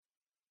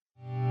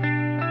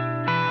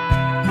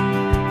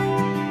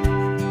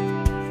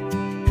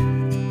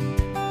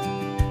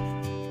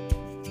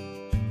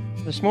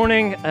This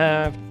morning,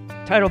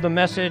 titled the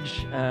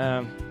message,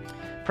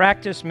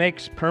 Practice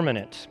Makes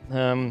Permanent.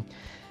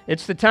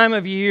 It's the time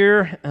of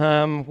year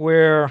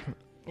where,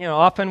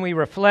 often we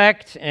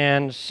reflect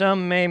and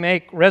some may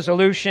make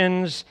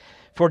resolutions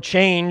for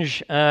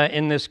change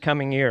in this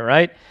coming year,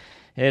 right?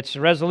 It's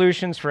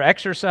resolutions for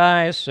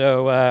exercise,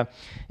 so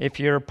if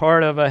you're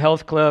part of a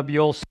health club,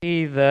 you'll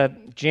see the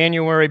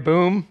January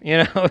boom.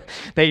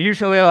 They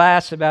usually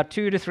last about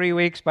 2 to 3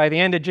 weeks. By the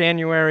end of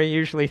January,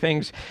 usually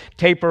things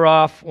taper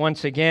off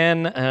once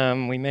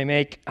again. We may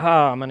make,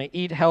 I'm going to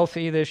eat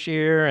healthy this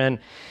year, and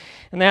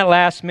that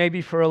lasts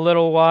maybe for a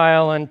little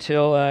while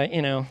until,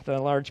 the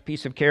large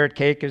piece of carrot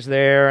cake is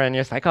there, and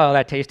you're just like, oh,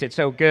 that tasted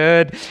so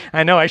good.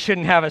 I know I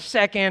shouldn't have a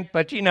second,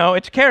 but,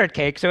 it's carrot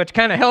cake, so it's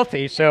kind of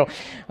healthy. So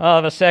I'll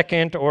have a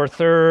second or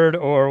third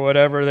or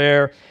whatever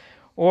there.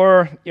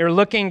 Or you're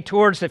looking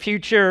towards the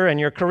future and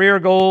your career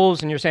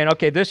goals, and you're saying,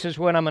 okay, this is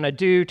what I'm going to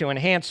do to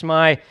enhance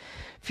my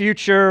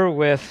future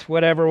with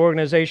whatever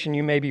organization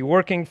you may be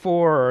working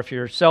for, or if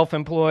you're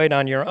self-employed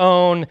on your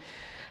own.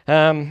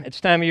 It's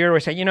time of year where we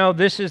say,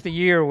 this is the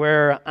year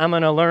where I'm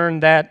going to learn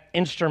that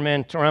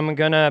instrument, or I'm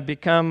going to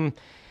become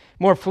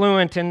more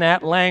fluent in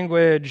that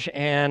language,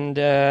 and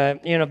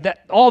that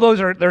all those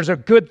are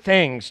good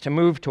things to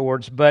move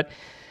towards. But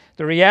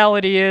the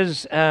reality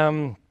is,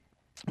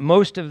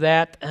 most of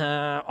that,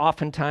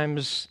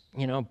 oftentimes,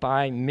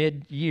 by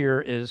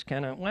mid-year is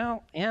kind of,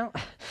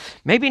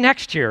 maybe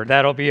next year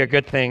that'll be a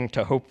good thing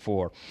to hope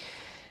for.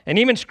 And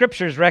even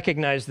scriptures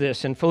recognize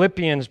this. In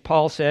Philippians,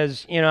 Paul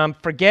says, I'm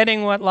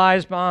forgetting what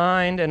lies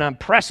behind and I'm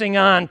pressing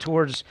on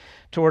towards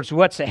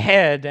what's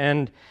ahead.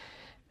 And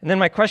then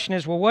my question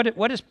is, well,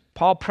 what is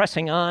Paul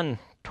pressing on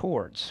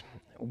towards?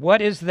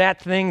 What is that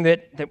thing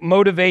that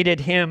motivated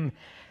him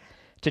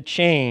to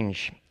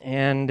change?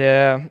 And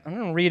I'm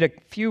going to read a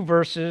few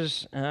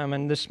verses.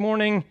 And this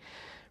morning,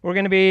 we're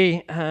going to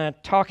be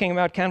talking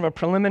about kind of a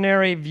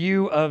preliminary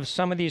view of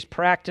some of these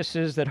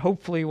practices that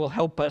hopefully will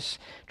help us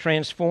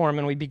transform.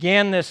 And we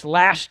began this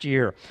last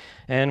year,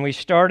 and we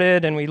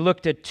started and we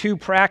looked at two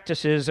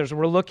practices as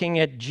we're looking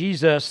at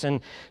Jesus and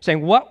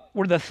saying what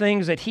were the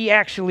things that he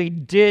actually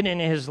did in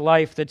his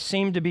life that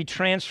seemed to be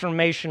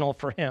transformational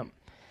for him.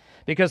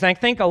 Because I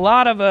think a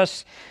lot of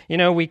us,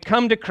 we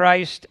come to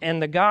Christ,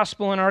 and the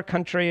gospel in our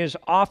country is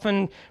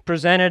often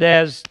presented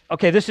as,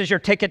 okay, this is your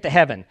ticket to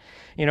heaven.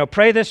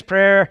 Pray this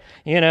prayer,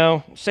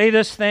 say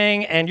this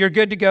thing, and you're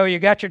good to go. You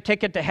got your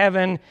ticket to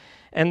heaven.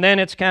 And then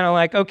it's kind of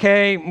like,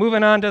 okay,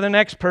 moving on to the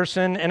next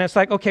person. And it's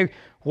like, okay,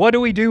 what do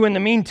we do in the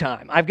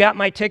meantime? I've got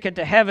my ticket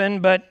to heaven,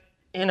 but,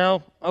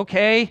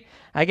 okay,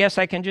 I guess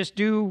I can just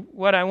do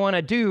what I want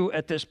to do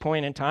at this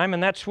point in time.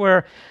 And that's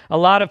where a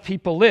lot of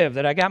people live,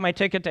 that I got my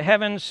ticket to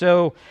heaven,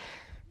 so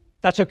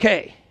that's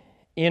okay.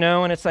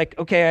 And it's like,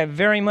 okay, I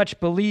very much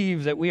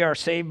believe that we are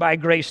saved by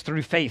grace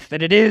through faith,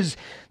 that it is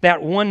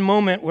that one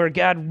moment where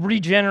God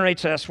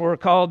regenerates us. We're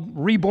called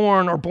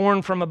reborn or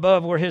born from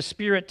above, where his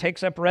Spirit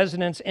takes up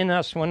residence in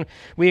us when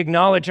we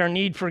acknowledge our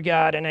need for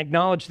God and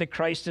acknowledge that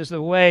Christ is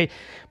the way.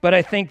 But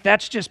I think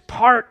that's just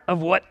part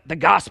of what the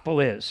gospel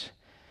is.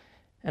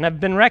 And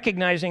I've been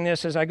recognizing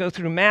this as I go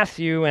through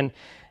Matthew, and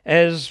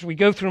as we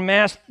go through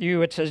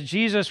Matthew, it says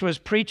Jesus was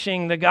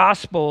preaching the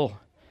gospel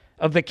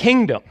of the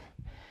kingdom.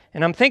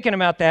 And I'm thinking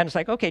about that, and it's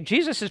like, okay,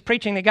 Jesus is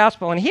preaching the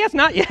gospel, and he has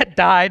not yet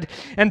died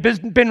and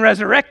been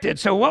resurrected.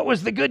 So what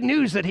was the good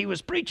news that he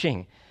was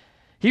preaching?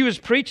 He was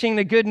preaching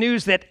the good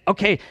news that,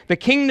 okay, the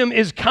kingdom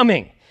is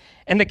coming.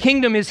 And the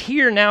kingdom is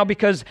here now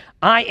because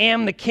I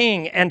am the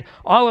king. And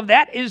all of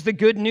that is the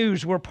good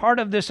news. We're part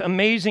of this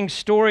amazing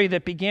story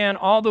that began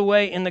all the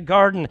way in the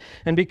garden.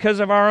 And because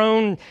of our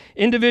own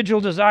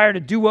individual desire to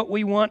do what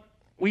we want,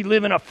 we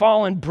live in a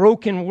fallen,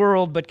 broken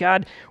world, but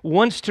God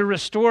wants to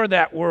restore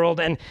that world.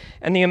 And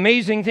the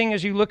amazing thing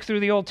as you look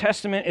through the Old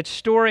Testament, it's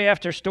story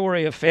after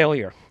story of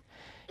failure.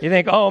 You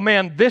think, oh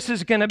man, this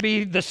is going to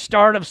be the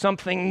start of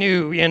something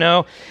new,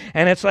 And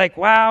it's like,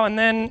 wow. And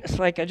then it's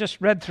like, I just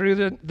read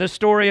through the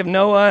story of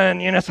Noah, and,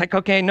 it's like,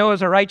 okay,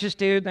 Noah's a righteous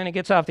dude. Then he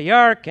gets off the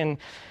ark and,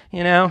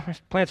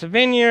 plants a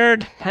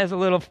vineyard, has a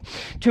little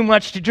too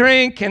much to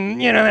drink.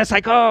 And, it's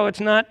like, oh,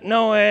 it's not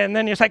Noah. And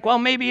then it's like, well,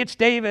 maybe it's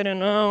David. And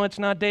no, it's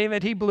not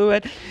David. He blew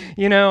it,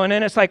 And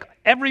then it's like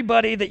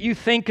everybody that you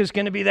think is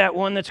going to be that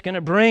one that's going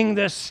to bring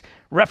this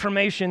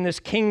reformation,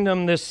 this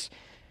kingdom, this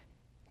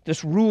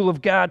rule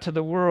of God to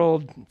the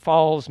world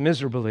falls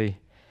miserably.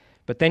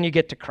 But then you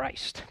get to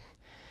Christ.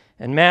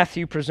 And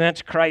Matthew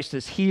presents Christ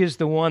as he is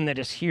the one that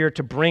is here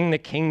to bring the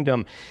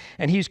kingdom.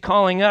 And he's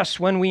calling us,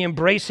 when we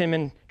embrace him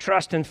in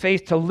trust and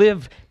faith, to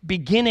live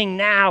beginning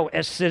now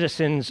as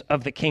citizens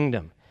of the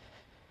kingdom.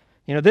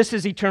 This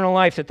is eternal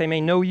life, that they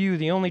may know you,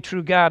 the only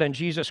true God, and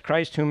Jesus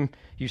Christ whom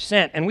you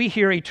sent. And we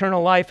hear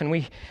eternal life, and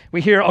we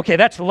hear, okay,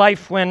 that's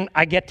life when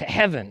I get to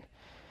heaven.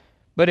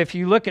 But if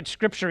you look at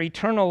Scripture,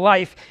 eternal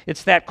life,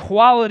 it's that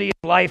quality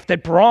of life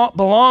that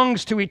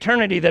belongs to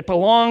eternity, that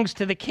belongs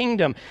to the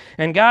kingdom.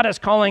 And God is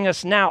calling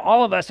us now,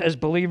 all of us as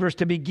believers,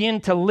 to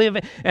begin to live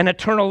an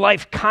eternal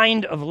life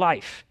kind of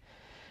life.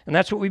 And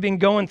that's what we've been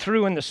going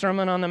through in the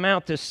Sermon on the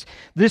Mount. This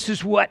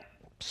is what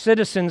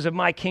citizens of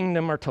my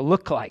kingdom are to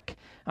look like.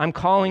 I'm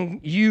calling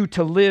you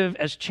to live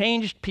as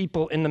changed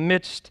people in the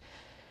midst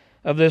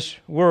of this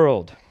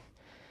world.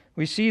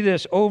 We see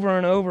this over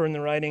and over in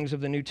the writings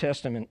of the New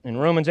Testament. In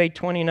Romans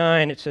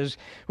 8:29, it says,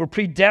 we're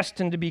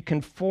predestined to be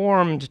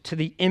conformed to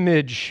the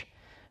image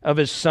of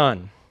his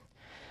Son.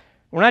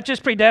 We're not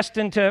just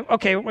predestined to,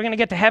 okay, we're going to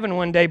get to heaven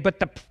one day, but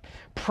the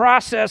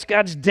process,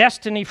 God's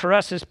destiny for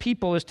us as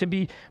people is to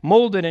be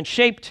molded and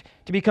shaped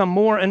to become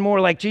more and more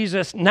like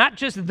Jesus, not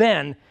just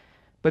then,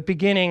 but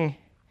beginning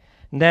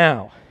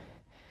now.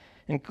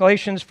 In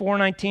Galatians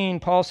 4:19,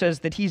 Paul says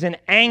that he's in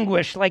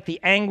anguish, like the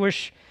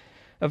anguish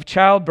of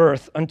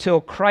childbirth,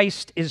 until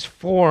Christ is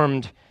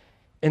formed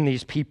in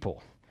these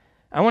people.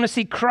 I want to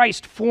see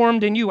Christ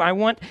formed in you. I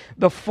want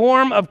the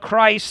form of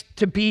Christ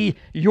to be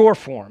your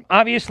form.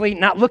 Obviously,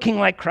 not looking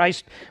like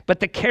Christ, but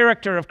the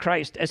character of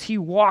Christ as he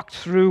walked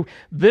through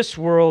this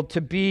world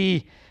to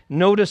be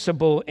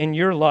noticeable in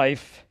your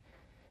life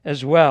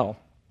as well.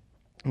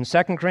 In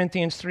 2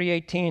 Corinthians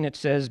 3:18, it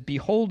says,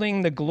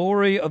 beholding the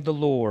glory of the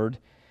Lord,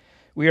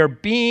 we are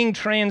being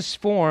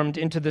transformed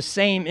into the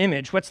same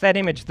image. What's that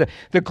image?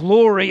 The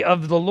glory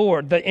of the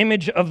Lord, the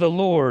image of the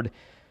Lord,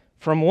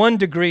 from one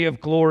degree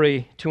of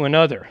glory to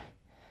another.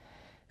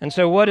 And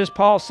so what is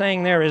Paul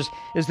saying there is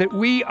that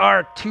we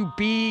are to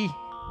be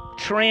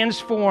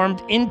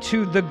transformed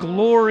into the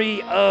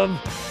glory of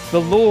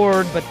the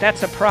Lord, but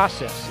that's a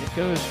process. It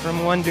goes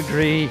from one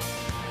degree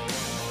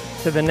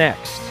to the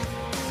next.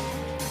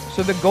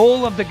 So the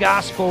goal of the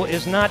gospel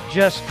is not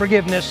just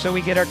forgiveness so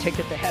we get our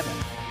ticket to heaven.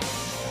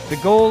 The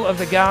goal of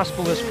the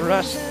gospel is for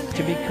us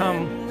to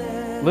become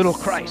little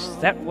Christ.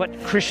 That's what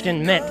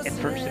Christian meant at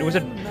first. It was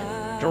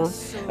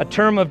a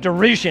term of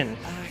derision.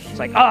 It's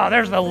like, oh,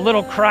 there's the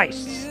little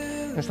Christs.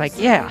 And it's like,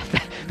 yeah,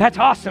 that's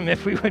awesome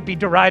if we would be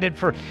derided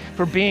for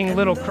being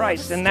little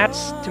Christ. And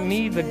that's, to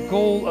me, the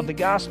goal of the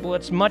gospel.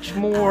 It's much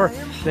more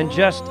than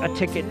just a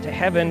ticket to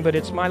heaven, but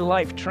it's my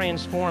life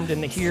transformed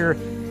in the here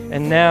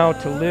and now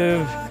to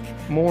live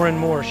more and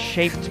more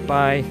shaped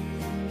by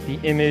the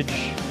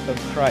image of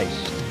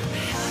Christ.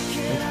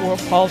 And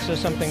Paul says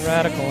something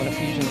radical in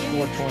Ephesians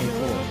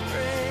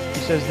 4:24.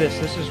 He says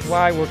this is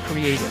why we're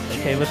created.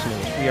 Okay, listen to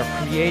this. We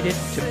are created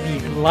to be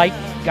like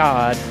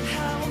God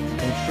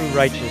in true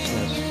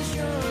righteousness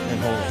and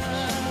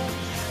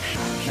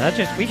holiness.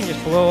 Now we can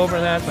just blow over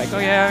that. It's like, oh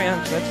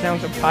yeah, that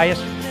sounds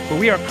pious. But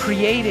we are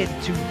created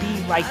to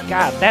be like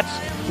God.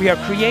 We are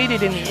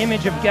created in the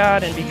image of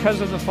God, and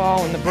because of the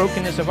fall and the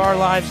brokenness of our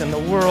lives and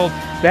the world,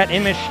 that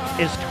image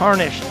is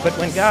tarnished. But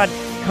when God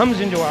comes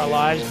into our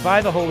lives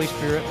by the Holy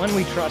Spirit, when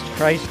we trust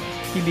Christ,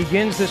 he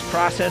begins this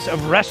process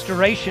of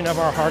restoration of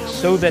our hearts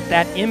so that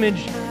that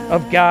image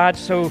of God,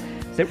 so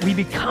that we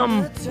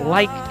become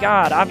like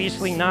God.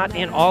 Obviously not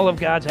in all of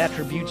God's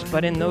attributes,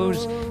 but in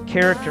those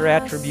character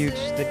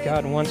attributes that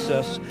God wants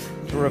us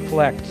to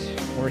reflect,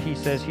 where he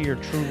says here,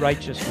 true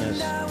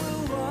righteousness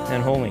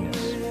and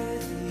holiness.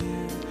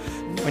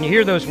 When you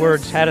hear those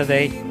words, how do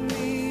they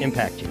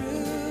impact you?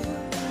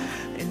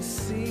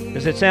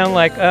 Does it sound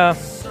like,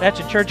 that's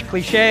a church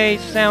cliche,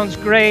 sounds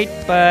great,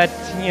 but,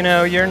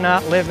 you're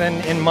not living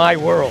in my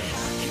world.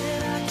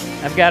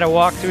 I've got to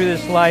walk through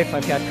this life.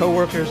 I've got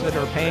coworkers that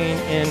are pain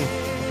in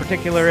a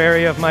particular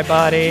area of my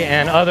body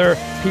and other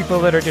people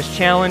that are just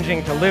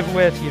challenging to live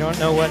with. You don't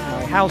know what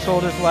my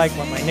household is like,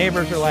 what my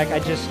neighbors are like. I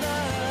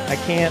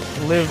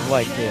can't live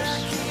like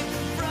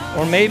this.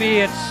 Or maybe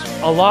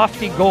it's a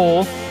lofty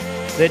goal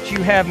that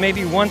you have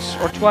maybe once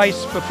or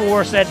twice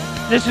before said,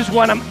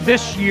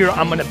 this year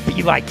I'm going to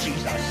be like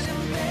Jesus.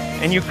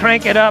 And you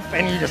crank it up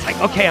and you're just like,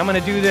 okay, I'm going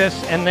to do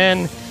this. And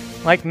then,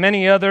 like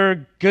many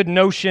other good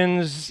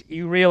notions,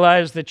 you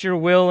realize that your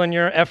will and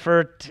your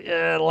effort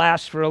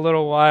lasts for a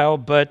little while,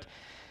 but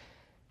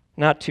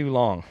not too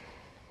long.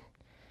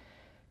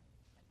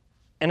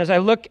 And as I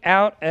look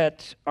out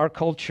at our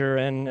culture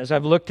and as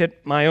I've looked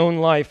at my own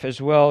life as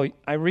well,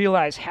 I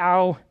realize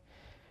how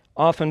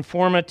often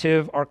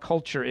formative our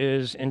culture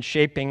is in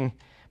shaping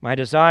my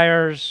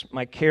desires,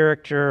 my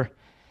character,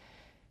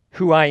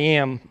 who I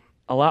am,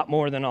 a lot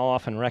more than I'll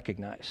often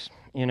recognize,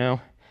 In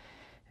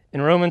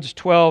Romans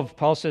 12,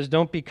 Paul says,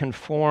 don't be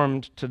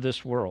conformed to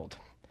this world.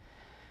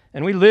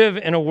 And we live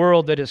in a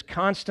world that is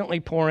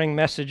constantly pouring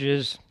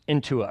messages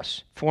into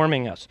us,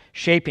 forming us,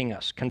 shaping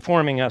us,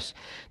 conforming us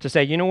to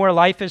say, you know where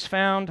life is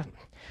found?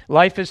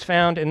 Life is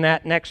found in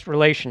that next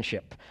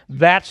relationship.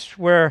 That's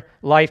where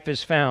life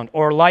is found.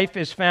 Or life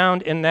is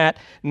found in that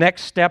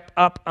next step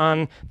up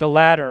on the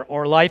ladder.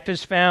 Or life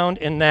is found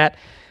in that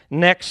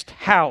next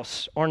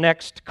house, or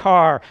next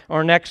car,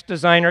 or next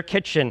designer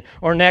kitchen,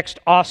 or next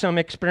awesome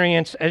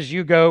experience as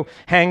you go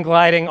hang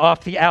gliding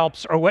off the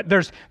Alps, or what.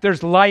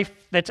 There's life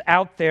that's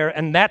out there,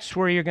 and that's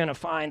where you're going to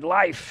find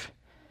life.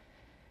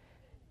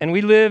 And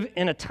we live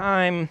in a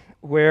time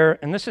where,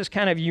 and this is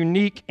kind of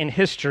unique in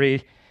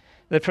history,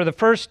 that for the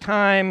first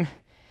time,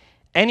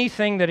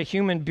 anything that a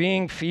human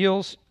being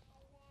feels,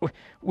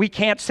 we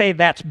can't say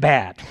that's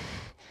bad,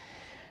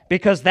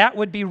 because that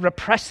would be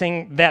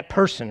repressing that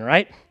person,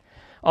 right?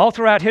 All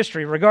throughout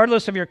history,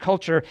 regardless of your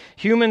culture,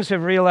 humans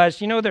have realized,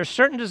 there's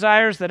certain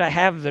desires that I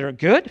have that are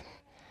good,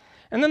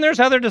 and then there's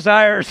other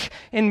desires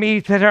in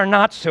me that are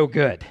not so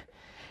good.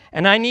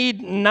 And I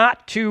need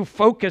not to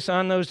focus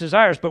on those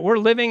desires, but we're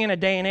living in a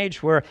day and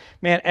age where,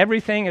 man,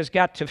 everything has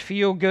got to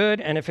feel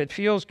good, and if it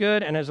feels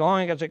good, and as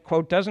long as it,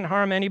 quote, doesn't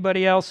harm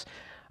anybody else,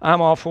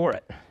 I'm all for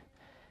it.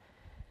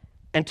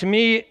 And to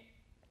me,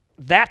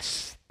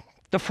 that's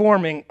the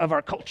forming of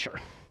our culture.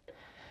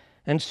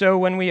 And so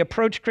when we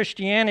approach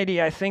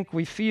Christianity, I think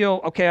we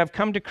feel, okay, I've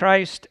come to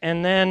Christ,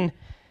 and then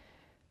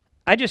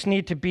I just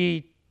need to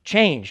be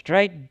changed,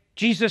 right?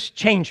 Jesus,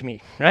 change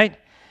me, right?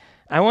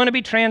 I want to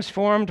be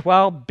transformed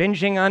while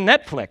binging on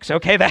Netflix.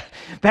 Okay,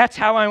 that's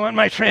how I want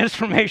my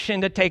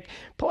transformation to take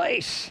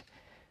place.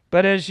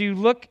 But as you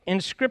look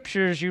in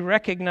scriptures, you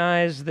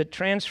recognize that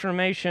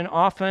transformation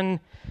often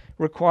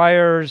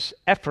requires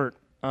effort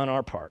on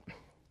our part.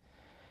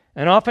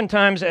 And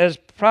oftentimes, as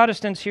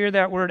Protestants hear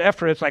that word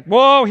effort, it's like,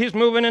 whoa, he's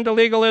moving into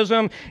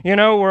legalism.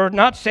 We're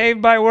not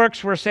saved by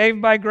works, we're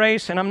saved by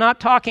grace. And I'm not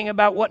talking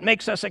about what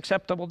makes us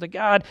acceptable to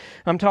God.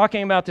 I'm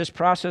talking about this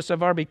process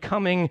of our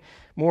becoming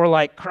more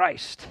like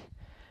Christ.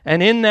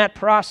 And in that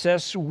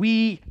process,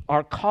 we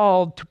are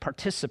called to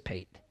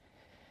participate.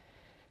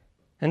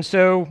 And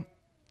so,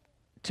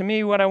 to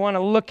me, what I want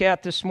to look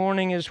at this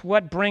morning is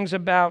what brings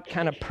about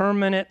kind of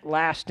permanent,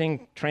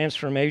 lasting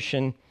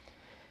transformation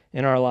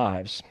in our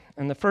lives.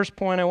 And the first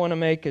point I want to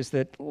make is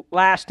that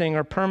lasting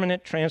or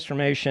permanent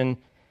transformation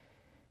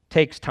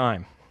takes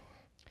time.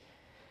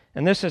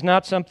 And this is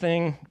not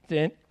something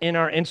that in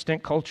our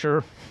instant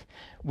culture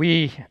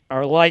we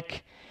are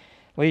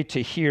likely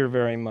to hear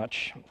very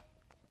much.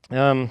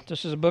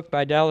 This is a book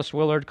by Dallas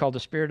Willard called The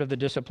Spirit of the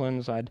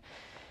Disciplines. I'd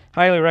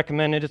highly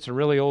recommend it. It's a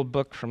really old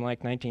book from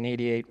like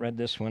 1988. Read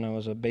this when I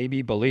was a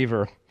baby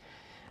believer.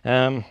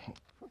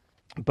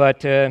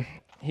 But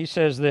he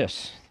says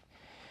this: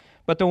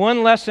 but the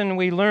one lesson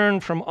we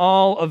learn from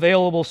all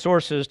available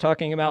sources,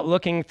 talking about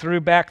looking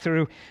back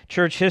through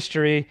church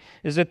history,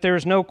 is that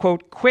there's no,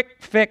 quote, quick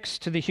fix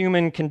to the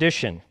human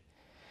condition.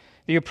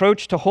 The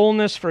approach to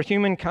wholeness for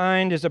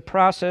humankind is a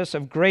process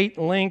of great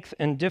length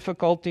and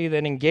difficulty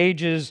that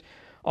engages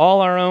all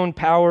our own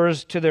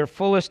powers to their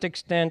fullest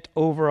extent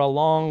over a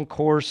long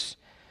course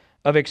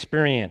of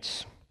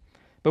experience.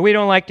 But we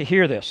don't like to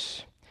hear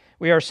this.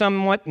 We are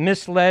somewhat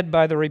misled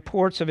by the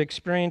reports of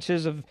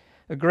experiences of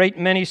a great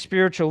many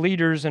spiritual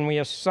leaders, and we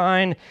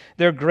assign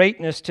their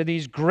greatness to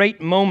these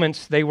great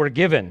moments they were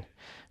given.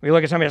 We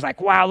look at somebody, it's like,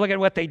 wow, look at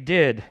what they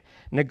did,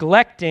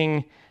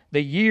 neglecting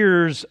the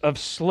years of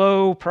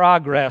slow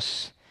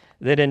progress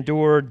that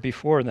endured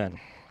before them.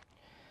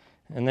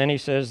 And then he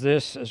says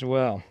this as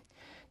well: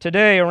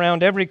 today,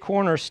 around every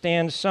corner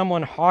stands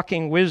someone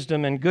hawking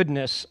wisdom and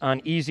goodness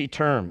on easy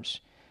terms.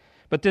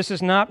 But this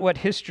is not what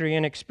history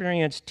and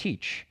experience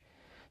teach.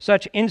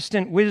 Such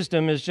instant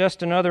wisdom is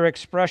just another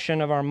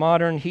expression of our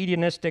modern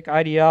hedonistic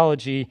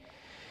ideology,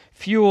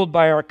 fueled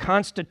by our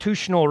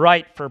constitutional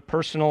right for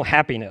personal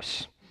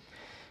happiness.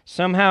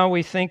 Somehow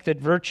we think that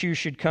virtue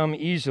should come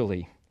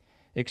easily.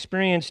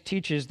 Experience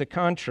teaches the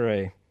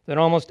contrary, that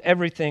almost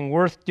everything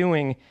worth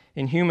doing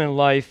in human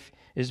life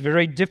is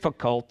very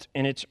difficult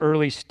in its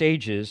early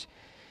stages,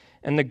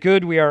 and the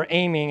good we are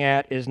aiming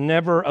at is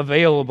never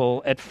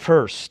available at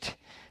first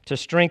to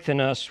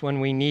strengthen us when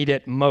we need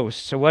it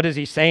most. So what is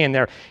he saying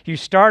there? You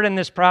start in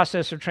this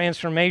process of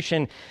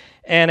transformation,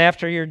 and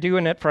after you're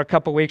doing it for a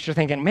couple weeks, you're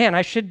thinking, man,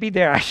 I should be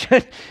there. I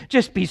should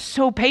just be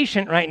so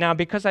patient right now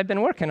because I've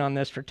been working on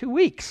this for 2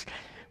 weeks.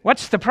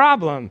 What's the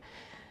problem?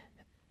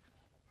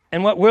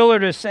 And what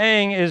Willard is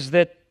saying is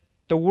that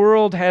the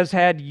world has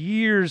had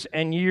years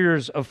and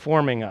years of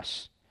forming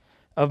us,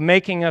 of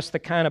making us the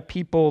kind of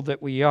people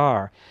that we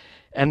are.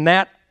 And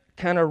that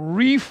kind of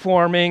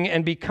reforming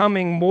and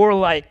becoming more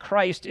like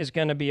Christ is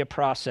going to be a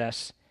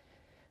process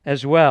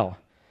as well.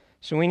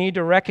 So we need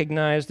to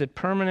recognize that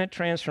permanent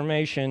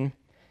transformation,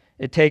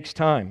 it takes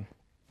time.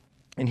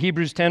 In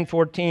Hebrews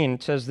 10:14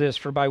 it says this: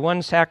 for by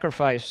one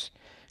sacrifice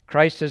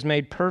Christ has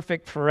made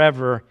perfect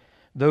forever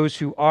those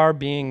who are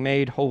being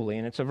made holy.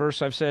 And it's a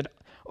verse I've said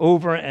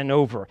over and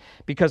over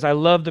because I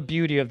love the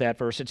beauty of that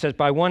verse. It says,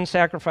 by one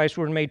sacrifice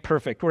we're made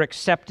perfect. We're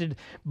accepted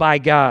by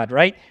God,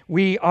 right?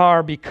 We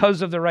are,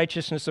 because of the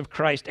righteousness of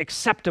Christ,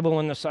 acceptable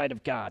in the sight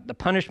of God. The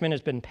punishment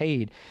has been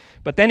paid.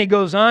 But then he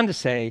goes on to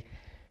say,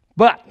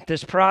 but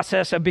this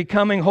process of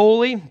becoming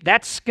holy,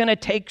 that's going to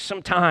take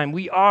some time.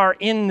 We are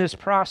in this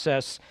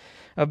process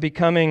of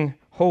becoming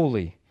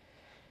holy.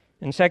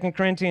 In 2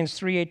 Corinthians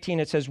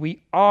 3:18, it says,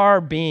 we are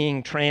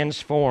being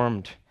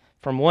transformed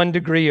from one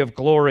degree of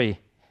glory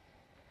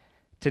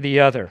to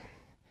the other.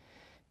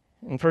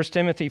 In 1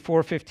 Timothy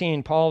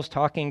 4:15, Paul's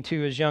talking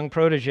to his young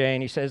protege,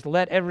 and he says,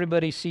 let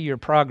everybody see your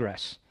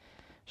progress.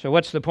 So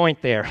what's the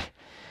point there?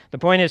 The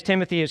point is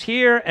Timothy is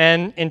here,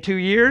 and in 2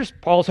 years,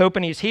 Paul's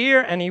hoping he's here,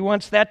 and he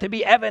wants that to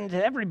be evident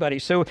to everybody.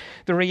 So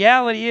the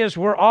reality is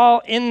we're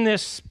all in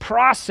this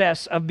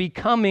process of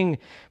becoming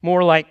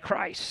more like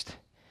Christ.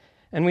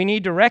 And we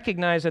need to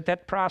recognize that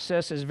that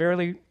process is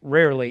very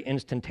rarely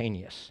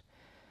instantaneous.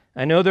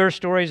 I know there are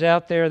stories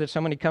out there that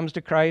somebody comes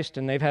to Christ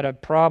and they've had a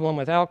problem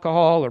with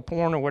alcohol or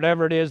porn or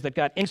whatever it is that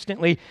God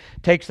instantly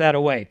takes that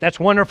away. That's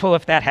wonderful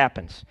if that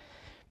happens.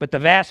 But the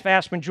vast,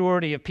 vast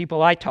majority of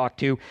people I talk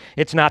to,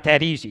 it's not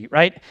that easy,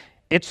 right?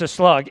 It's a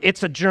slug.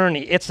 It's a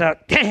journey. It's a,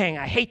 dang,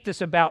 I hate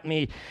this about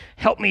me.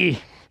 Help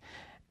me.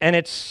 And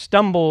it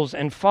stumbles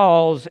and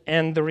falls.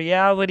 And the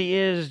reality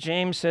is,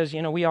 James says,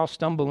 we all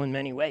stumble in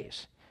many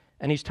ways.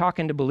 And he's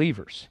talking to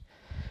believers.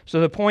 So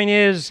the point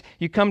is,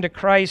 you come to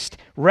Christ,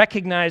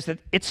 recognize that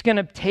it's going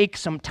to take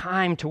some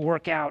time to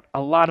work out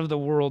a lot of the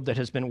world that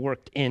has been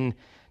worked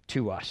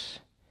into us.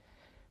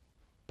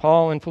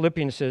 Paul in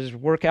Philippians says,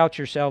 work out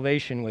your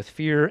salvation with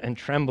fear and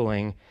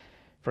trembling,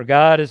 for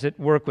God is at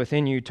work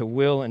within you to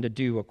will and to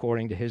do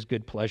according to his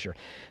good pleasure.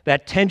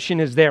 That tension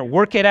is there.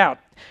 Work it out.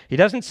 He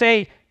doesn't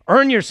say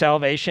earn your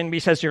salvation, but he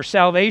says your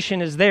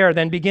salvation is there,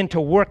 then begin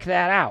to work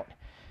that out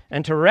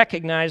and to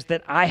recognize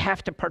that I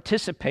have to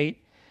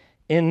participate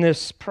in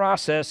this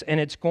process, and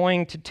it's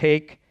going to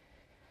take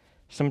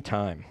some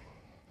time.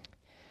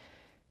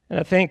 And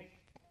I think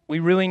we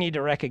really need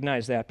to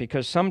recognize that,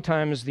 because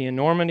sometimes the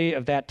enormity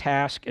of that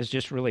task is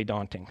just really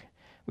daunting.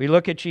 We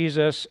look at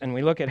Jesus and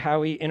we look at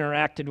how he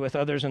interacted with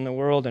others in the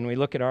world, and we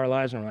look at our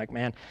lives and we're like,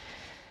 man,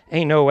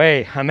 ain't no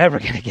way I'm ever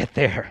going to get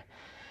there.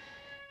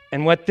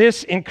 And what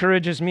this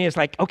encourages me is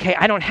like, okay,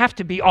 I don't have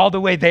to be all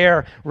the way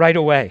there right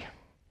away.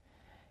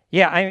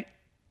 Yeah,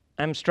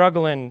 I'm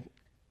struggling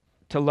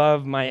to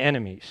love my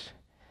enemies.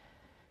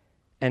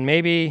 And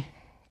maybe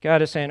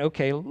God is saying,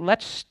 okay,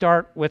 let's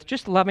start with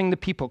just loving the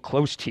people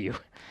close to you.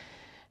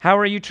 How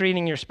are you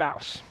treating your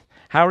spouse?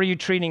 How are you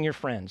treating your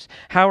friends?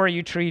 How are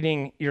you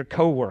treating your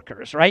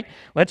coworkers, right?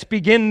 Let's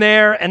begin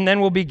there, and then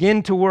we'll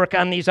begin to work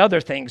on these other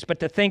things. But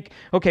to think,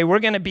 okay, we're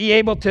going to be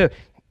able to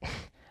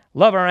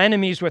love our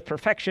enemies with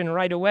perfection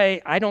right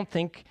away, I don't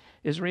think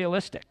is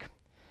realistic.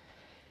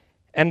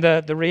 And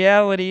the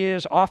reality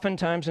is,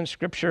 oftentimes in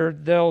Scripture,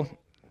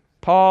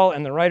 Paul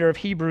and the writer of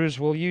Hebrews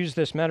will use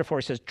this metaphor.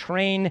 He says,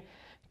 train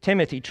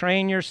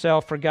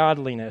yourself for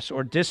godliness,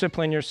 or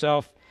discipline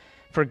yourself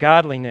for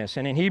godliness.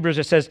 And in Hebrews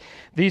it says,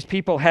 these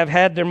people have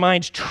had their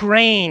minds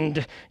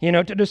trained,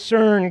 to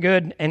discern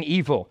good and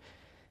evil.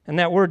 And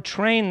that word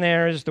train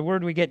there is the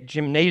word we get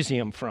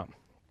gymnasium from.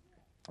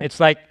 It's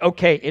like,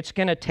 okay, it's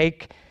going to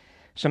take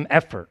some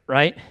effort,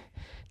 right?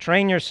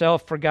 Train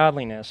yourself for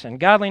godliness. And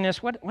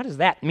godliness, what does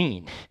that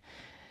mean?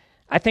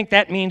 I think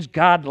that means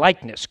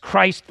God-likeness,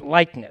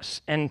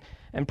 Christ-likeness. And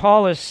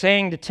Paul is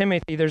saying to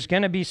Timothy, there's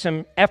going to be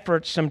some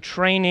effort, some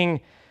training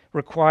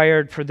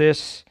required for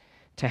this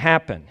to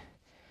happen.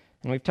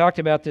 And we've talked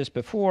about this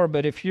before,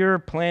 but if you're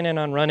planning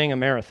on running a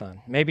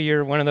marathon, maybe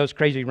you're one of those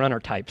crazy runner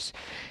types,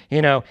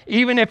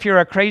 even if you're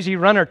a crazy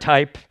runner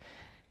type,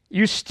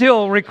 you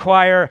still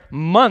require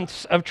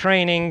months of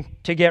training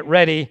to get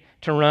ready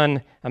to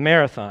run a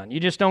marathon. You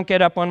just don't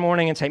get up one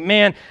morning and say,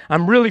 man,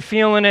 I'm really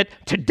feeling it.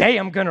 Today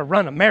I'm going to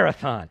run a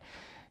marathon.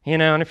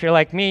 And if you're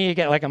like me, you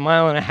get like 1.5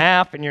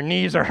 miles and your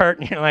knees are hurt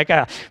and you're like,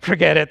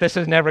 forget it. This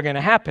is never going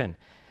to happen.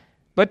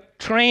 But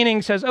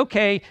training says,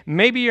 okay,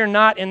 maybe you're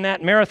not in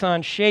that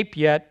marathon shape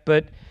yet,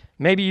 but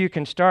maybe you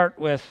can start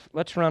with,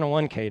 let's run a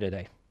 1K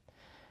today.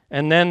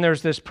 And then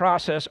there's this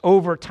process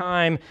over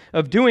time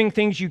of doing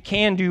things you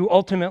can do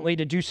ultimately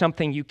to do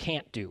something you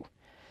can't do.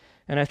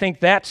 And I think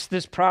that's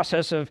this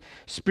process of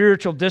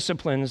spiritual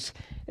disciplines.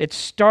 It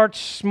starts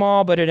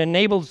small, but it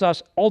enables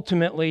us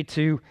ultimately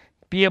to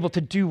be able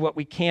to do what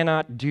we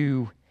cannot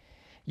do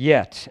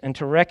yet, and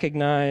to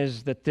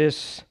recognize that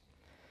this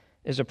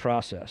is a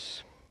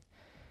process.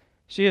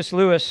 C.S.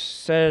 Lewis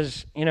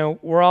says,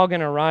 we're all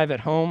going to arrive at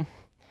home,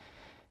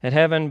 at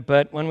heaven,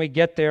 but when we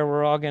get there,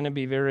 we're all going to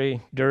be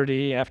very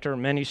dirty after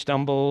many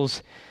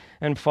stumbles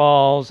and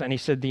falls. And he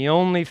said, the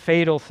only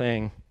fatal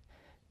thing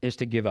is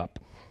to give up.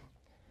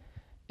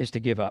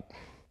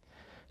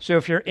 So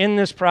if you're in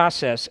this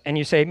process and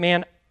you say,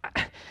 man,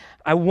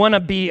 I want to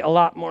be a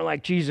lot more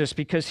like Jesus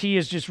because he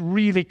is just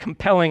really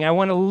compelling. I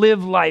want to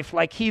live life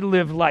like he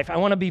lived life. I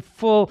want to be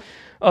full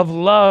of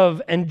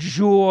love and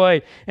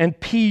joy and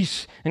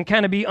peace and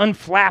kind of be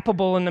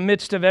unflappable in the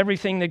midst of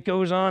everything that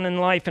goes on in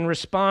life and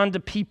respond to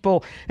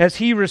people as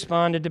he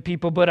responded to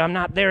people, but I'm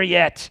not there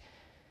yet.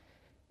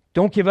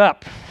 Don't give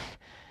up.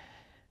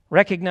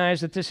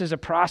 Recognize that this is a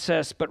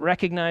process, but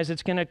recognize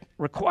it's going to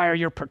require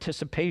your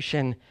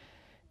participation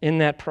in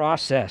that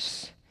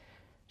process.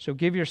 So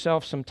give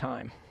yourself some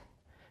time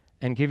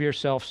and give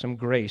yourself some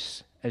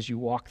grace as you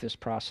walk this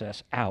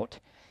process out.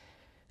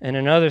 And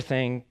another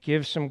thing,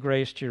 give some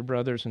grace to your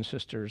brothers and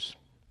sisters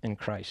in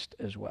Christ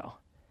as well.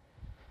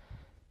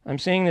 I'm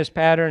seeing this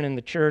pattern in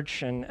the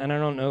church, and I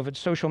don't know if it's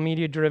social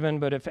media driven,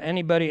 but if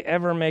anybody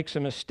ever makes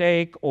a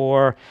mistake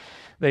or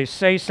they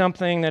say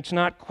something that's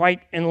not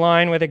quite in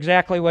line with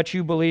exactly what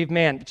you believe,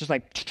 man, it's just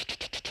like,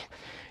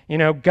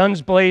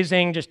 guns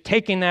blazing, just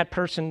taking that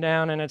person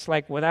down, and it's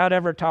like without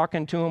ever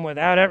talking to them,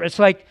 it's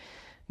like,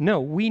 no,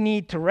 we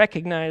need to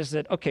recognize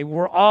that, okay,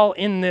 we're all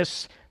in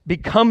this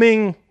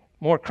becoming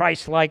more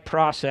Christ-like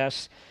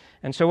process.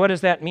 And so what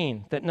does that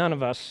mean? That none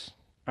of us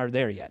are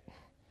there yet,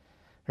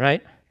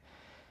 right?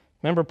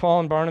 Remember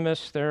Paul and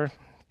Barnabas? They're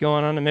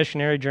going on a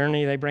missionary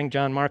journey. They bring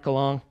John Mark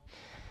along.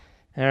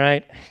 All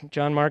right,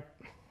 John Mark,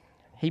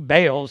 he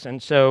bails,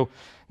 and so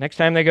next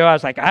time they go, I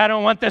was like, I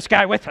don't want this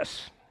guy with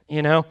us,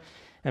 you know?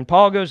 And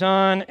Paul goes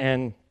on,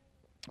 and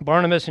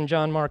Barnabas and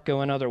John Mark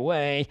go another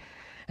way,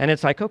 and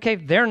it's like, okay,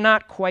 they're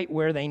not quite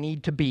where they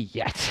need to be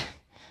yet,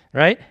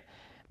 right?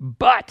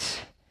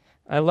 But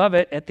I love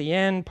it. At the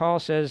end, Paul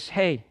says,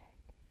 hey,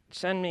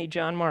 send me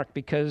John Mark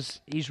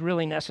because he's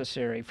really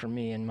necessary for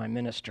me in my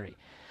ministry.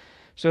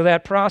 So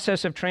that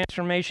process of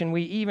transformation,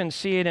 we even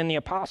see it in the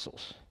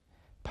apostles.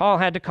 Paul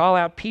had to call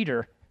out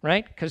Peter,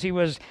 right? Because he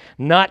was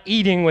not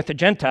eating with the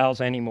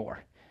Gentiles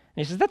anymore.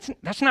 And he says,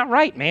 that's not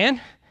right,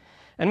 man.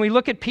 And we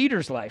look at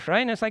Peter's life, right?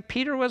 And it's like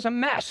Peter was a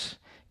mess,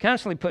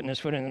 constantly putting his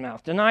foot in his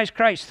mouth, denies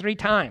Christ 3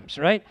 times,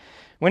 right?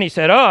 When he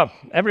said, oh,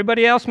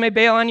 everybody else may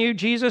bail on you,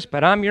 Jesus,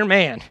 but I'm your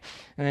man.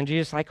 And then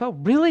Jesus is like, oh,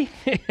 really?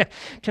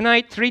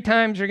 Tonight, 3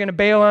 times you're going to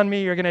bail on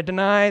me. You're going to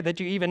deny that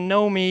you even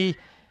know me.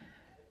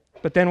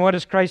 But then what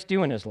does Christ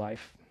do in his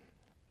life?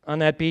 On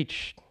that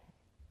beach,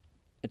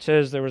 it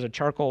says there was a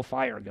charcoal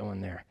fire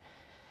going there.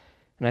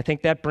 And I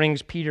think that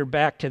brings Peter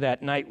back to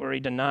that night where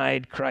he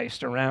denied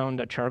Christ around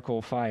a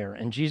charcoal fire.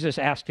 And Jesus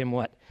asked him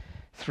what?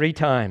 3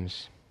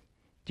 times.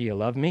 Do you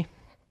love me?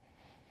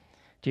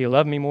 Do you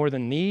love me more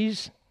than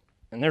these?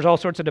 And there's all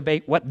sorts of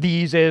debate what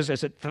these is.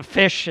 Is it the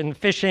fish and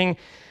fishing?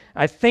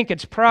 I think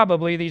it's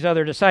probably these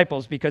other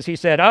disciples because he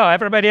said, oh,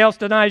 everybody else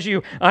denies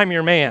you. I'm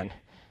your man.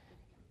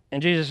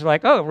 And Jesus is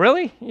like, oh,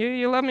 really?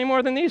 You love me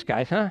more than these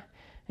guys, huh? And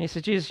he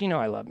said, Jesus, you know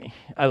I love me.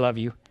 I love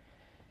you.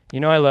 You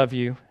know I love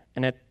you.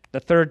 And at the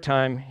 3rd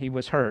time, he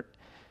was hurt,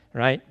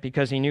 right?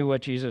 Because he knew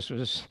what Jesus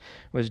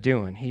was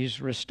doing.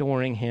 He's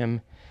restoring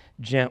him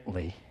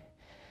gently.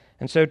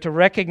 And so to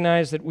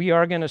recognize that we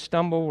are going to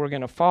stumble, we're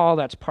going to fall,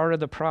 that's part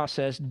of the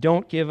process.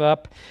 Don't give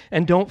up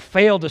and don't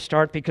fail to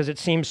start because it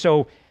seems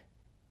so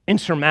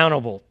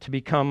insurmountable to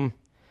become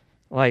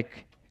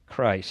like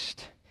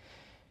Christ.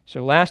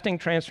 So lasting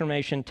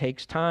transformation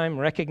takes time.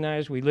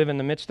 Recognize we live in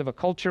the midst of a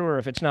culture where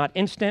if it's not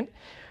instant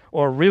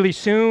or really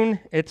soon,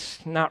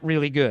 it's not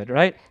really good,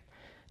 right?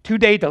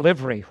 2-day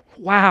delivery.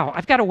 Wow,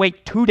 I've got to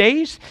wait 2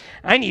 days?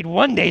 I need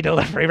 1-day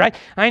delivery, right?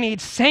 I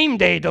need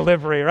same-day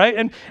delivery,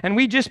 right? And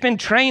we've just been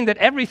trained that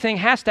everything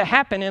has to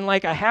happen in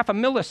like a half a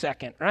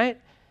millisecond, right?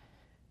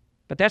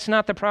 But that's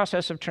not the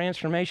process of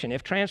transformation.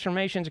 If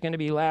transformation is going to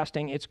be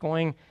lasting, it's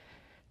going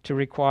to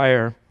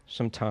require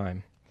some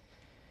time.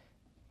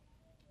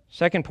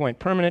 Second point,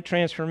 permanent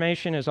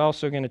transformation is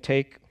also going to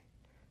take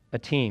a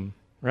team,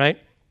 right?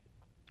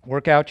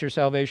 Work out your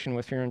salvation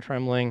with fear and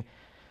trembling,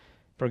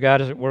 for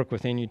God is at work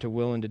within you to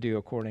will and to do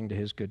according to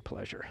his good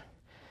pleasure.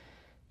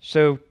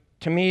 So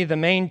to me, the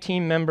main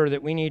team member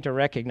that we need to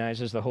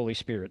recognize is the Holy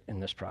Spirit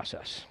in this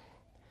process.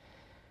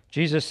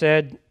 Jesus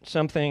said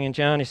something in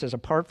John, he says,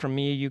 apart from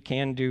me, you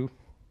can do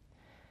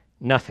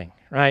nothing,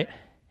 right?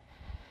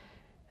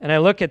 And I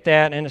look at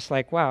that and it's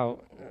like, wow,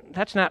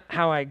 that's not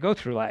how I go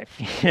through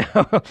life.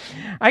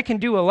 I can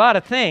do a lot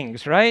of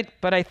things, right?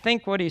 But I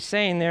think what he's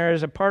saying there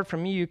is apart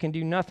from me, you can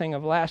do nothing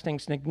of lasting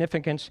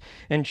significance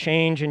and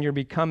change, and you're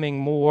becoming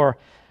more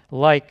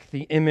like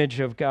the image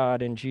of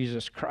God in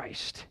Jesus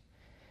Christ.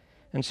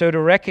 And so to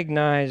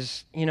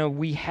recognize,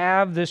 we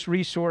have this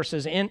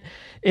resources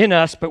in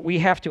us, but we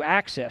have to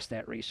access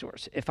that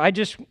resource. If I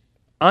just,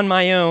 on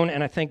my own,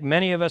 and I think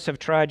many of us have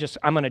tried,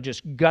 I'm going to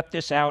just gut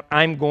this out,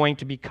 I'm going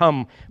to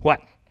become what?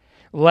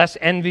 Less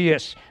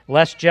envious,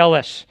 less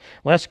jealous,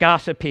 less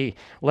gossipy,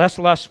 less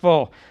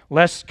lustful,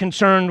 less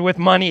concerned with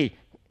money.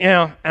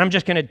 I'm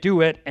just going to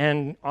do it.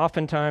 And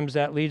oftentimes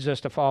that leads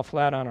us to fall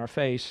flat on our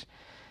face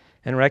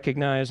and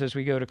recognize as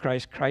we go to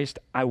Christ,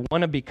 I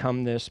want to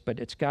become this, but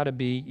it's got to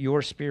be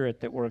your Spirit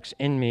that works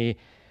in me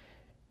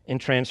in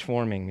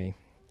transforming me.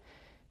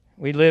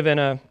 We live in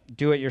a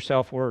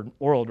do-it-yourself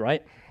world,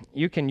 right?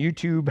 You can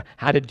YouTube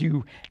how to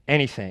do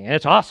anything. And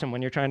it's awesome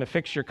when you're trying to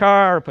fix your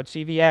car or put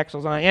CV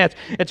axles on. Yeah,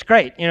 it's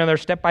great.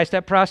 There's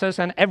step-by-step process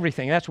on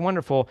everything. That's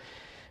wonderful.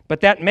 But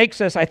that makes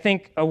us, I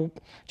think,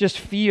 just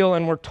feel,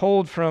 and we're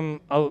told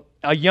from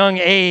a young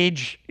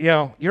age,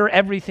 you're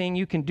everything,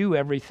 you can do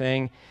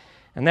everything.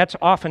 And that's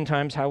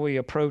oftentimes how we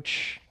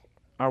approach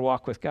our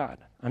walk with God.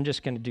 I'm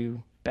just going to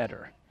do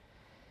better.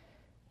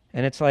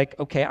 And it's like,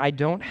 okay, I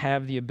don't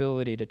have the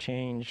ability to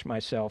change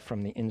myself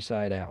from the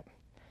inside out.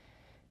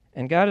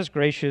 And God is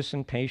gracious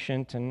and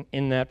patient, and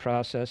in that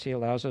process, he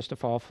allows us to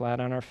fall flat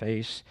on our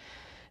face.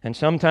 And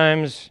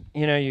sometimes,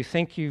 you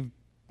think you've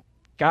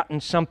gotten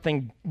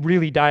something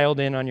really dialed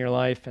in on your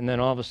life, and then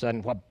all of a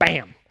sudden,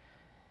 bam!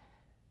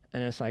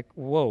 And it's like,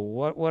 whoa,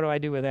 what do I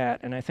do with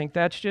that? And I think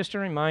that's just a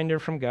reminder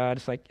from God.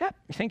 It's like, yeah,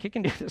 you think you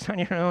can do this on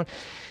your own?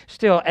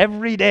 Still,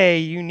 every day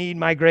you need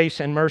my grace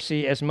and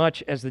mercy as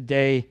much as the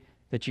day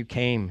that you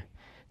came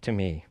to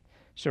me.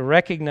 So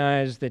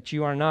recognize that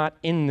you are not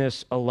in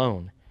this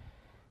alone.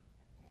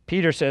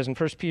 Peter says in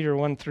 1 Peter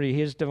 1:3,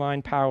 his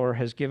divine power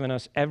has given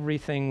us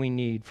everything we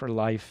need for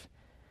life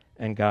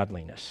and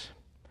godliness.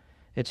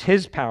 It's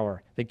his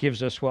power that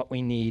gives us what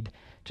we need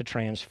to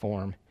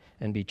transform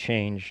and be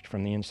changed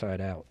from the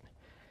inside out.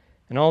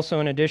 And also,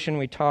 in addition,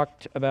 we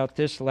talked about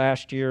this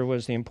last year,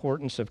 was the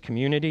importance of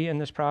community in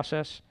this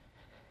process.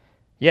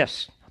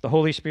 Yes, the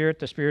Holy Spirit,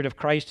 the Spirit of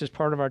Christ is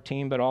part of our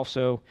team, but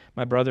also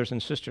my brothers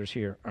and sisters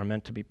here are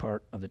meant to be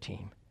part of the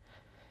team.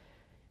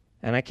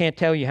 And I can't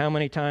tell you how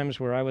many times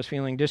where I was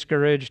feeling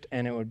discouraged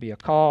and it would be a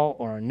call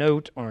or a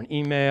note or an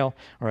email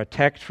or a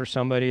text for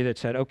somebody that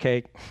said,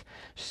 okay,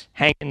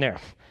 hang in there,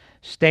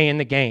 stay in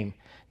the game,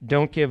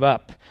 don't give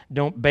up,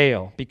 don't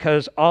bail.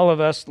 Because all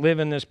of us live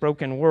in this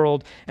broken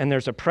world and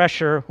there's a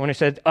pressure. When I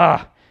said,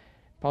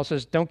 Paul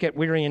says, don't get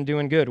weary in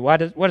doing good. What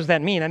does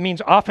that mean? That means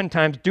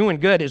oftentimes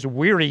doing good is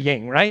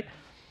wearying, right?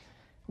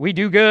 We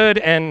do good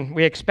and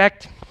we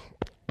expect,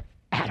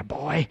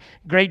 attaboy,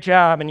 great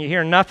job, and you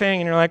hear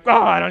nothing, and you're like,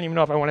 I don't even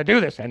know if I want to do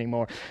this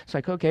anymore. It's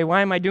like, okay,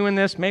 why am I doing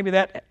this? Maybe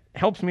that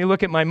helps me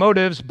look at my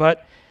motives,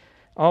 but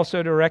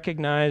also to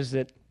recognize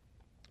that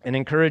an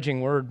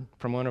encouraging word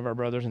from one of our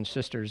brothers and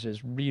sisters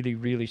is really,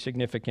 really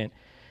significant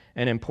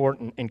and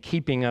important in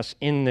keeping us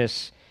in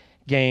this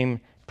game,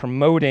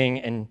 promoting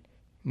and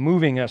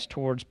moving us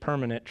towards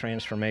permanent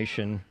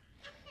transformation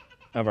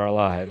of our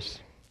lives.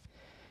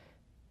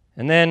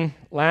 And then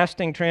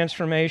lasting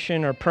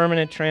transformation or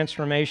permanent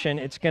transformation,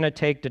 it's going to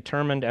take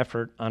determined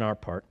effort on our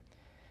part.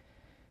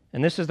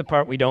 And this is the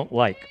part we don't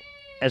like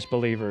as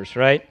believers,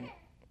 right?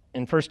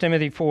 In 1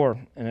 Timothy 4,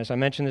 and as I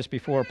mentioned this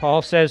before,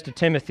 Paul says to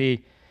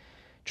Timothy,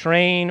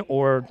 train,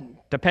 or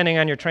depending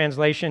on your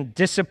translation,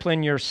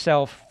 discipline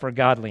yourself for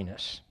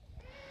godliness.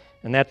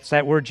 And that's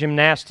that word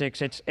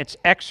gymnastics. It's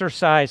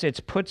exercise. It's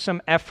put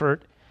some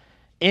effort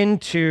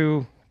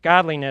into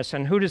godliness.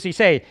 And who does he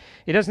say?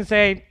 He doesn't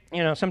say,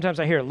 sometimes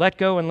I hear, let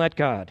go and let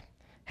God.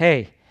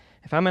 Hey,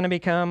 if I'm going to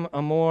become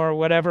a more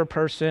whatever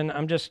person,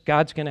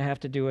 God's going to have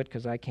to do it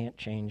because I can't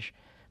change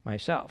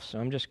myself. So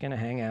I'm just going to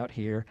hang out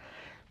here.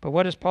 But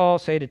what does Paul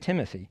say to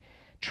Timothy?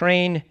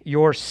 Train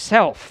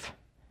yourself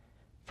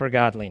for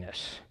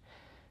godliness.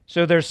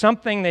 So there's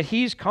something that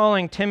he's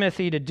calling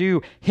Timothy to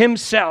do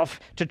himself,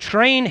 to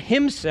train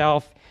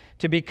himself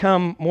to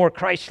become more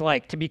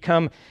Christ-like, to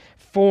become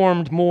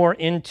formed more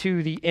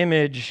into the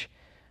image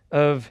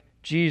of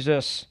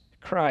Jesus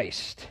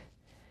Christ.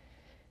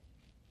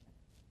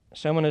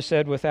 Someone has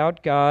said,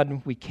 without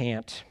God, we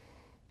can't.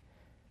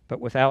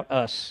 But without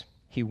us,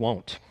 he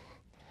won't.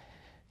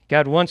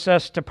 God wants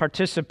us to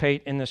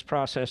participate in this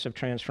process of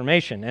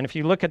transformation. And if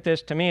you look at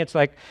this, to me, it's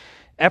like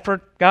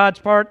effort God's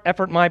part,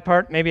 effort my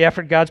part, maybe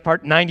effort God's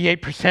part,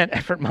 98%,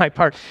 effort my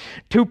part,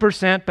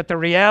 2%. But the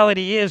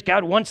reality is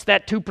God wants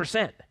that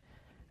 2%.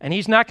 And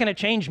he's not going to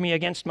change me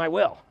against my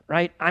will,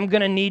 right? I'm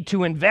going to need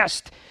to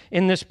invest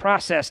in this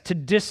process to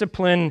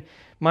discipline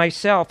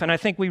myself. And I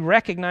think we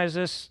recognize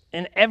this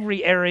in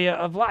every area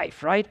of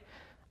life, right?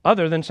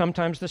 Other than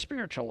sometimes the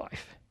spiritual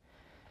life.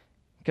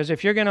 Because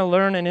if you're going to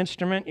learn an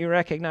instrument, you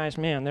recognize,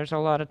 man, there's a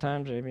lot of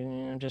times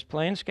just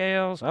playing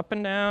scales, up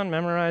and down,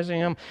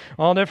 memorizing them,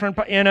 all different,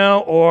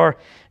 or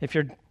if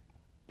you're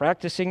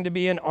practicing to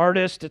be an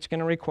artist, it's going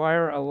to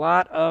require a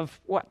lot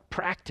of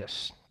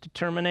practice,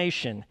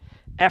 determination,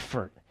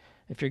 effort.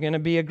 If you're going to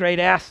be a great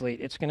athlete,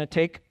 it's going to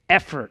take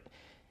effort.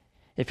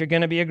 If you're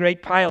going to be a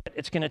great pilot,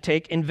 it's going to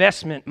take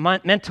investment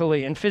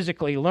mentally and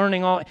physically,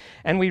 learning all.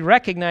 And we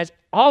recognize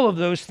all of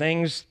those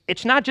things.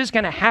 It's not just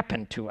going to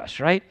happen to us,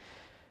 right?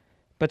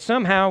 But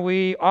somehow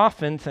we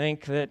often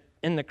think that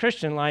in the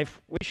Christian life,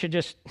 we should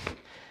just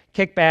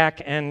kick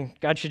back and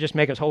God should just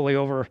make us holy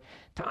over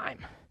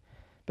time.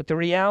 But the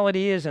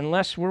reality is,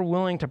 unless we're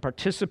willing to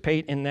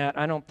participate in that,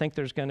 I don't think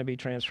there's going to be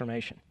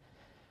transformation.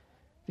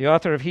 The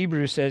author of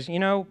Hebrews says,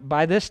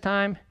 by this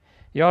time,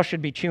 y'all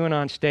should be chewing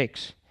on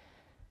steaks,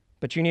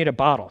 but you need a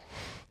bottle.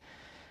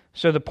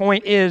 So the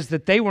point is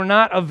that they were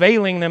not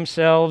availing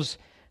themselves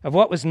of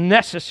what was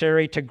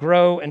necessary to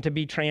grow and to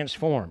be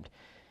transformed.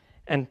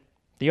 And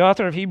the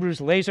author of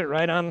Hebrews lays it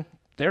right on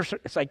there.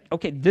 It's like,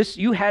 okay,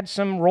 you had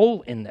some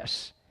role in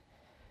this.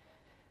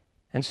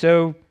 And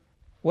so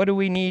what do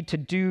we need to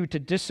do to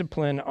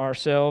discipline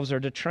ourselves or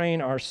to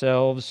train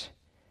ourselves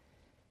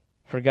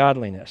for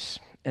godliness?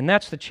 And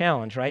that's the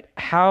challenge, right?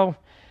 How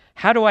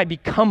do I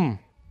become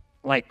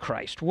like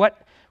Christ?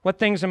 What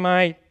things am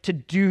I to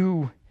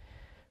do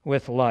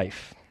with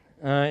life?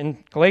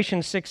 In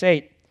Galatians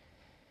 6:8,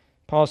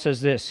 Paul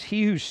says this,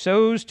 he who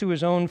sows to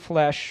his own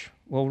flesh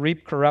will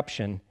reap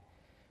corruption,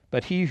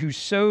 but he who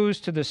sows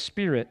to the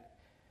Spirit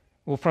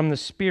will from the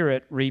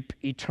Spirit reap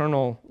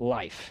eternal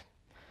life.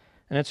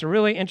 And it's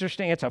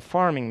it's a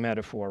farming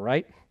metaphor,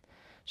 right?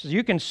 So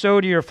you can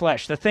sow to your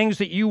flesh, the things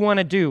that you want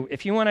to do.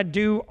 If you want to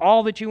do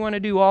all that you want to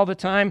do all the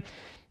time,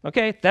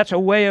 okay, that's a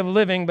way of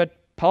living, but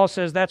Paul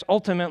says that's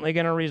ultimately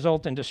going to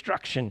result in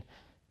destruction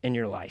in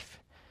your life.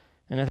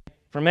 And I think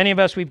for many of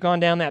us, we've gone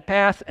down that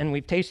path and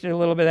we've tasted a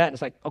little bit of that, and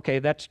it's like, okay,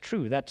 that's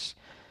true, that's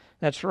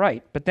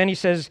right. But then he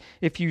says,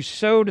 if you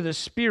sow to the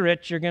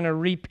Spirit, you're going to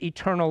reap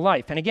eternal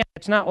life. And again,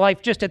 it's not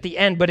life just at the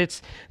end, but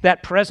it's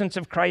that presence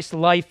of Christ's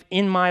life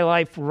in my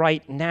life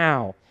right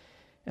now.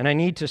 And I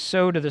need to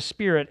sow to the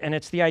Spirit. And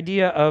it's the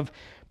idea of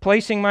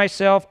placing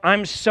myself,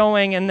 I'm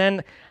sowing, and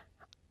then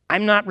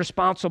I'm not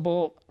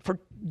responsible for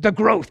the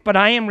growth, but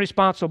I am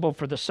responsible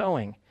for the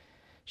sowing.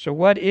 So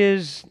what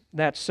is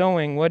that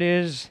sowing? What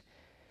is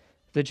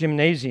the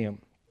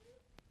gymnasium?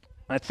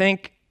 I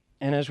think,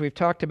 and as we've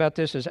talked about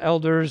this as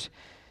elders,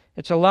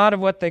 it's a lot of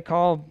what they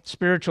call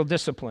spiritual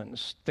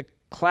disciplines, the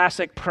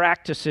classic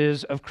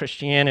practices of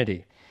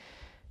Christianity.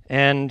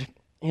 And,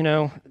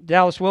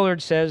 Dallas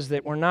Willard says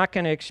that we're not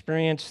going to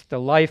experience the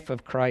life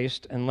of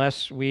Christ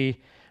unless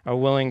we are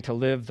willing to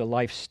live the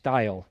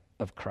lifestyle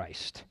of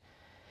Christ.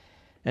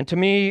 And to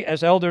me,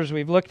 as elders,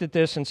 we've looked at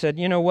this and said,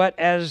 you know what,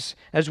 as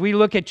we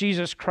look at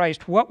Jesus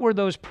Christ, what were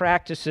those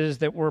practices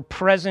that were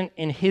present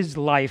in his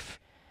life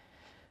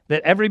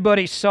that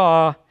everybody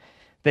saw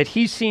that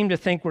he seemed to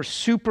think were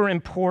super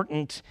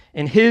important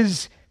in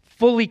his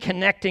fully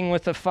connecting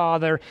with the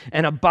Father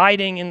and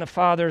abiding in the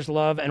Father's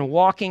love and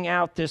walking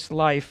out this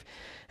life?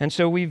 And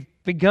so we've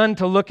begun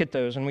to look at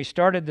those, and we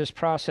started this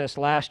process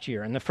last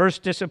year. And the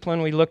first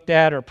discipline we looked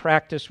at or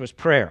practice was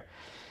prayer.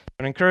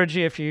 I encourage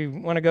you, if you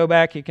want to go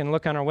back, you can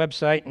look on our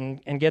website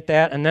and get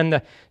that. And then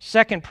the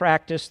second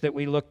practice that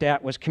we looked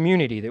at was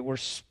community, that we're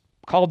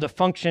called to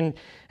function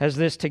as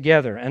this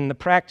together. And the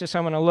practice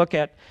I'm going to look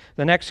at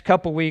the next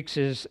couple weeks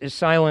is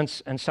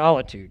silence and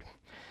solitude.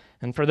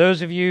 And for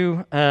those of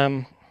you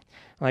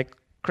like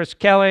Chris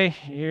Kelly,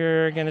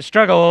 you're going to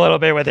struggle a little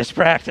bit with this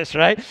practice,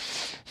 right?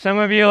 Some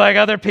of you, like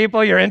other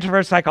people, you're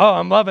introverts, like, oh,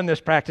 I'm loving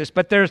this practice.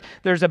 But there's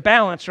a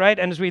balance, right?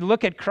 And as we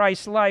look at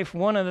Christ's life,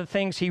 one of the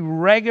things he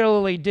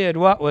regularly did,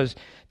 was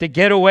to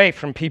get away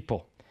from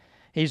people.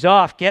 He's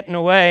off, getting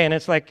away, and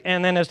it's like,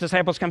 and then his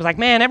disciples come, like,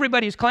 man,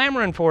 everybody's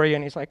clamoring for you.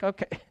 And he's like,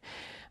 okay,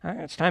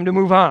 it's time to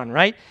move on,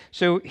 right?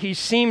 So he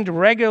seemed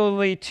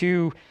regularly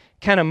to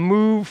kind of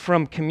move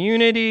from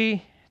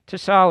community to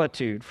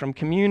solitude, from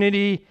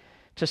community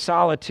to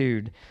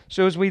solitude.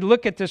 So as we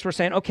look at this, we're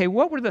saying, okay,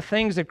 what were the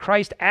things that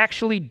Christ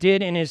actually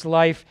did in his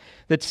life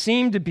that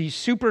seemed to be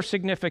super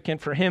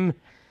significant for him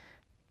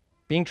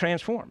being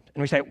transformed?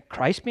 And we say,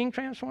 Christ being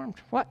transformed?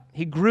 What?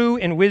 He grew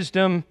in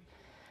wisdom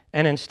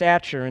and in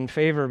stature and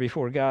favor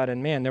before God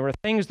and man. There were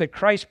things that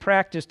Christ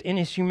practiced in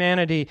his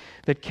humanity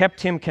that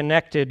kept him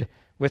connected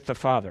with the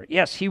Father.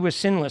 Yes, he was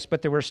sinless,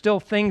 but there were still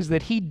things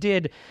that he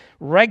did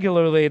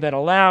regularly that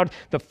allowed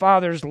the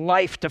Father's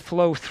life to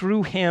flow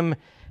through him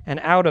and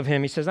out of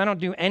him. He says, I don't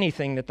do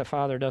anything that the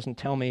Father doesn't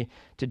tell me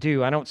to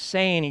do. I don't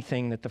say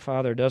anything that the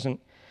Father doesn't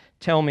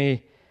tell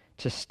me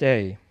to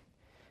stay.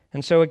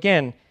 And so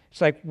again, it's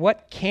like,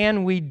 what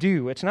can we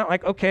do? It's not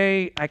like,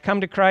 okay, I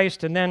come to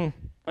Christ and then,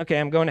 okay,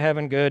 I'm going to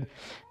heaven, good.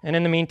 And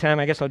in the meantime,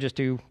 I guess I'll just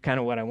do kind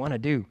of what I want to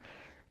do.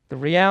 The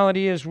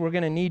reality is we're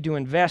going to need to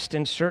invest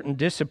in certain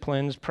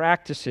disciplines,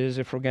 practices,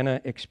 if we're going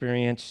to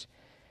experience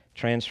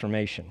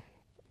transformation.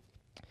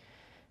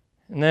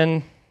 And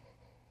then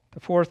the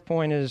fourth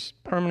point is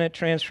permanent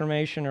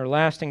transformation or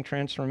lasting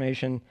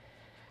transformation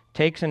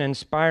takes an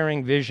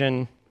inspiring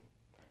vision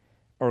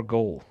or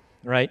goal,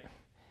 right?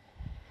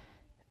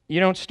 You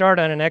don't start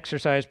on an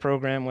exercise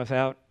program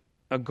without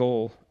a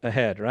goal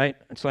ahead, right?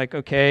 It's like,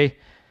 okay,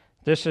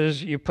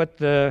 you put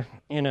the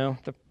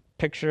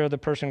picture of the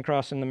person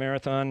crossing the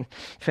marathon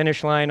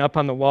finish line up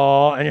on the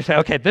wall, and you say,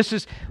 okay, this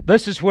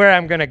is where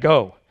I'm going to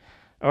go.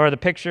 Or the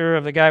picture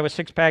of the guy with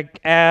six-pack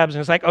abs,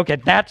 and it's like, okay,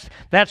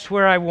 that's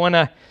where I want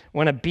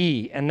to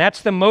be. And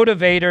that's the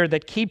motivator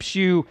that keeps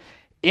you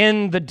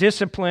in the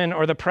discipline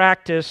or the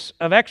practice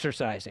of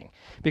exercising.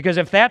 Because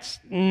if that's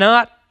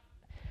not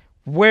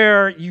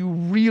where you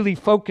really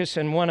focus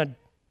and want to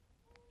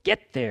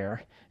get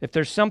there, if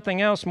there's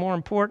something else more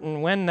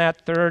important, when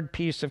that third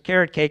piece of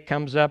carrot cake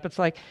comes up, it's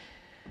like,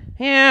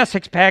 yeah,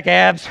 six-pack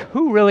abs,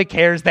 who really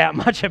cares that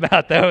much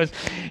about those?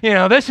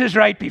 This is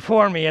right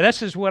before me.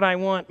 This is what I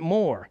want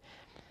more.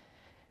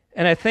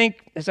 And I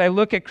think as I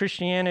look at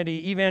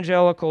Christianity,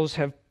 evangelicals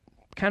have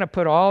kind of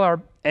put all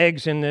our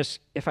eggs in this.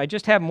 If I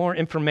just have more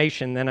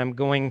information, then I'm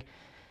going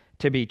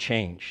to be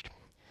changed.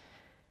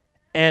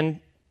 And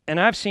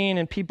I've seen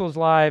in people's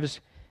lives,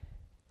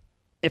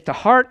 if the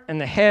heart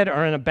and the head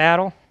are in a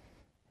battle,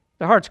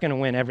 the heart's going to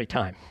win every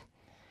time.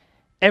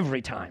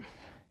 Every time.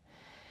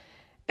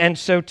 And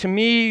so to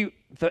me,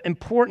 the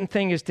important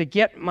thing is to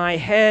get my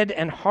head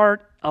and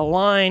heart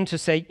aligned to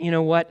say, you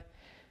know what?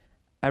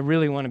 I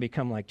really want to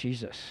become like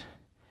Jesus.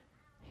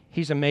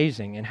 He's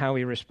amazing in how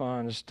he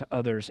responds to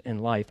others in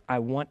life. I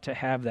want to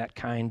have that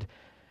kind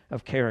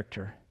of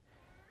character.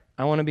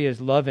 I want to be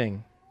as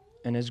loving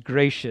and as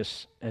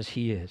gracious as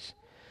he is,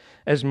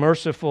 as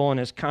merciful and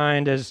as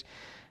kind, as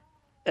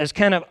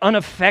kind of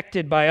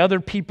unaffected by other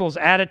people's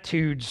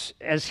attitudes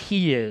as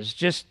he is,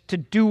 just to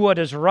do what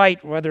is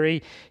right, whether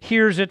he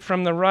hears it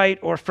from the right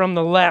or from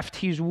the left.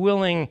 He's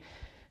willing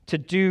to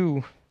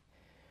do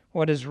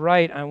what is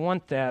right. I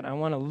want that. I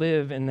want to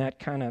live in that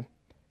kind of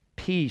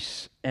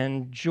peace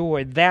and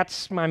joy.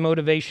 That's my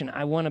motivation.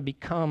 I want to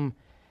become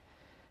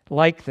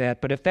like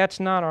that. But if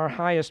that's not our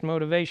highest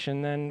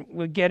motivation, then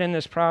we'll get in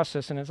this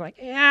process and it's like,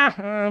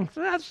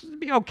 that's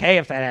be okay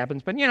if that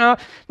happens. But,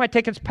 my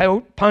ticket's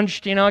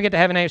punched, I'll get to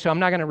heaven anyway, so I'm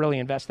not going to really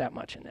invest that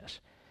much in this.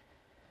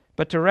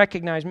 But to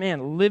recognize,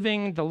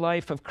 living the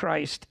life of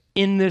Christ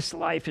in this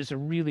life is a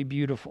really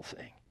beautiful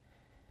thing.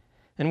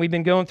 And we've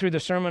been going through the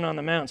Sermon on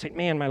the Mount, saying,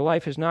 man, my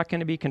life is not going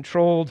to be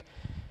controlled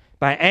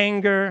by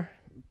anger,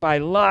 by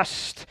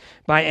lust,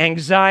 by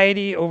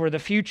anxiety over the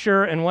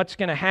future and what's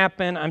going to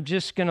happen. I'm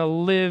just going to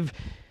live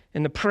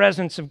in the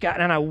presence of God,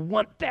 and I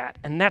want that.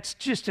 And that's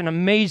just an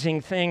amazing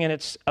thing, and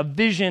it's a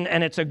vision,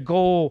 and it's a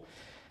goal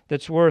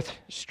that's worth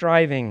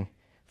striving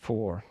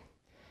for.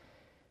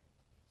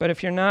 But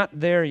if you're not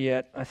there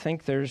yet, I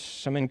think there's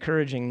some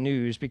encouraging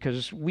news,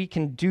 because we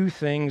can do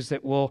things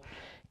that will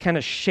kind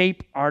of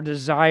shape our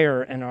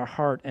desire and our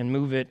heart and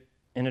move it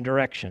in a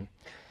direction.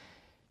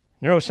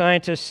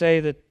 Neuroscientists say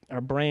that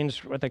our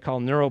brain's what they call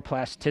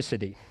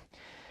neuroplasticity.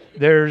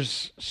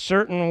 There's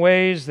certain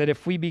ways that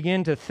if we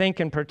begin to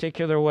think in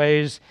particular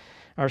ways,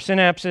 our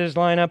synapses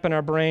line up in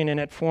our brain and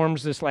it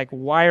forms this, like,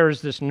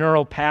 wires this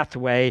neural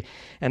pathway,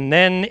 and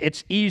then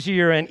it's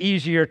easier and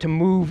easier to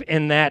move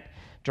in that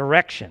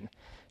direction.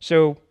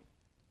 So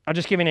I'll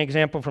just give you an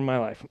example from my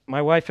life.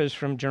 My wife is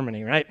from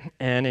Germany, right?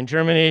 And in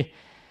Germany,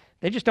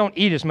 they just don't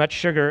eat as much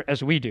sugar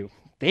as we do.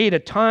 They eat a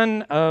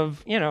ton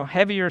of,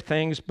 heavier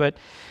things, but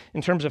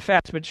in terms of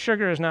fats, but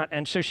sugar is not.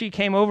 And so she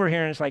came over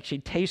here, and it's like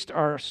she'd taste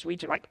our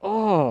sweets, like,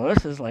 oh,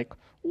 this is like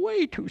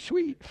way too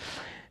sweet.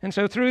 And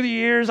so through the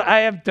years, I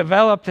have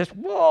developed this,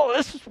 whoa,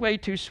 this is way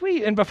too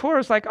sweet. And before,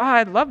 it's like, oh,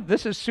 I love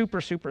this, is super,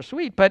 super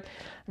sweet. But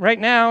right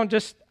now,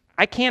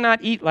 I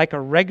cannot eat like a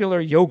regular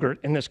yogurt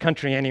in this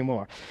country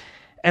anymore.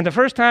 And the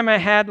first time I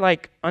had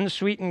like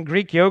unsweetened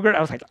Greek yogurt,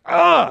 I was like,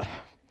 oh,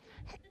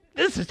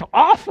 this is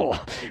awful.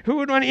 Who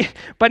would want to eat?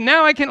 But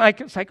now I can,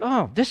 it's like,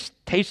 oh, this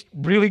tastes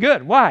really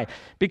good. Why?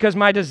 Because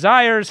my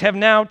desires have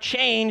now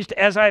changed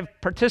as I've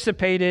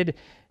participated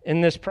in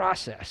this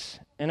process.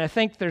 And I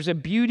think there's a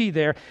beauty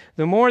there.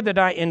 The more that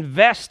I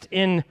invest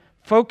in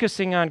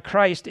focusing on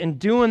Christ and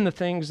doing the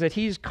things that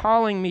he's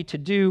calling me to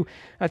do,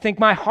 I think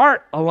my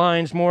heart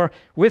aligns more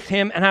with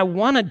him, and I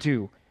want to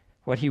do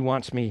what he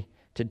wants me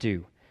to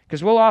do.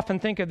 Because we'll often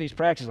think of these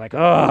practices like, oh,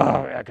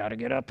 I got to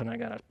get up and I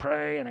got to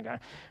pray and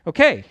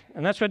okay.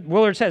 And that's what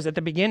Willard says. At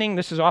the beginning,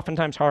 this is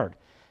oftentimes hard,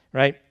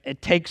 right?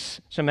 It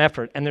takes some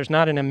effort, and there's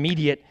not an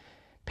immediate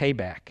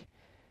payback.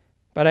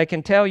 But I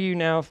can tell you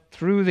now,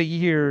 through the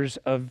years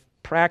of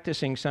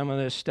practicing some of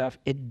this stuff,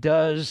 it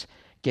does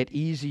get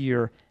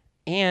easier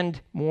and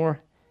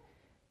more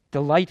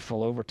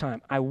delightful over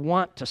time. I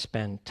want to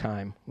spend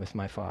time with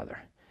my Father.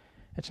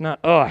 It's not,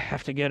 oh, I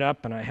have to get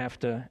up and I have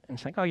to, and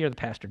it's like, oh, you're the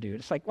pastor dude.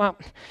 It's like, well,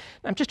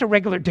 I'm just a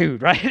regular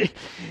dude, right?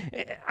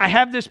 I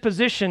have this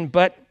position,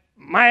 but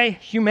my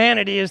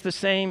humanity is the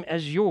same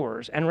as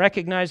yours. And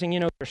recognizing,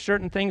 there are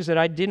certain things that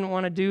I didn't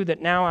want to do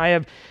that now I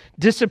have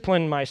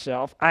disciplined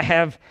myself. I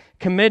have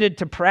committed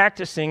to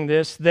practicing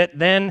this that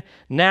then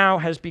now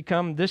has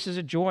become, this is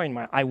a joy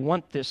in I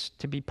want this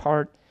to be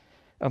part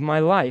of my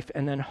life.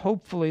 And then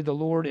hopefully the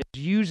Lord is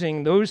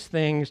using those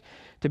things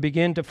to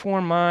begin to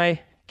form my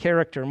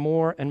character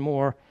more and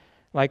more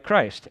like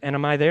Christ. And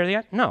am I there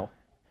yet? No.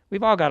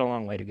 We've all got a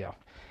long way to go.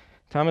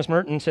 Thomas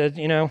Merton said,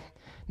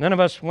 none of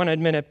us want to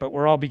admit it, but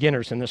we're all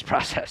beginners in this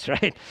process,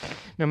 right?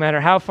 No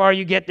matter how far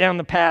you get down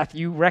the path,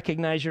 you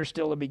recognize you're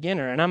still a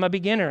beginner. And I'm a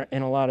beginner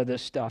in a lot of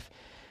this stuff.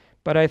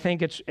 But I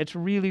think it's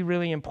really,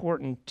 really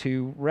important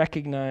to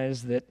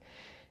recognize that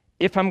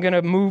if I'm going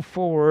to move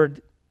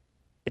forward,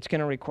 it's going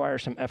to require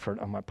some effort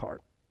on my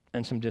part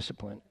and some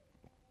discipline.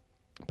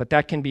 But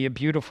that can be a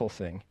beautiful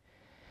thing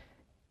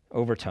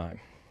over time.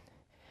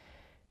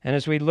 And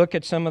as we look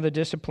at some of the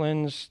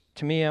disciplines,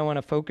 to me, I want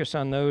to focus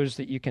on those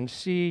that you can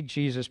see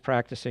Jesus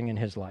practicing in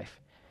his life.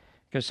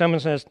 Because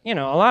someone says, a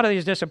lot of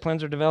these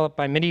disciplines are developed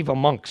by medieval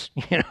monks.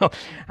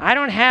 I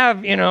don't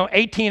have,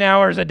 18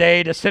 hours a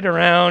day to sit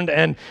around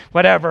and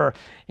whatever.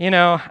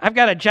 I've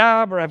got a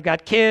job or I've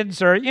got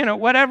kids or,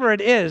 whatever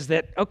it is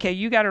that, okay,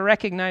 you got to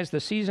recognize the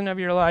season of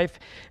your life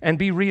and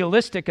be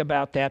realistic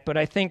about that. But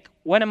I think,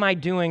 what am I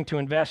doing to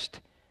invest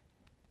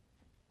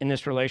in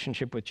this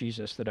relationship with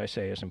Jesus that I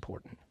say is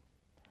important?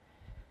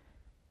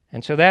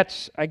 And so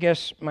that's, I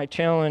guess, my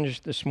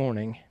challenge this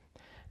morning.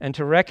 And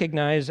to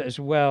recognize as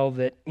well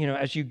that,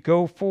 as you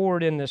go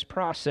forward in this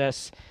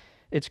process,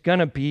 it's going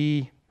to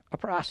be a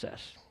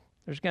process.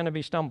 There's going to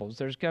be stumbles.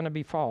 There's going to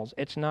be falls.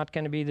 It's not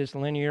going to be this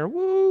linear,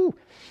 woo,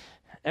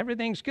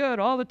 everything's good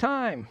all the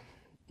time.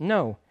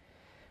 No.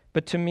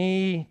 But to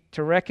me,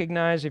 to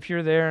recognize if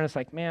you're there and it's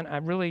like, man, I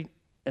really,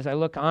 as I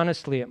look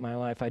honestly at my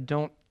life, I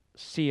don't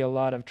see a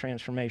lot of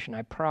transformation.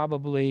 I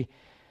probably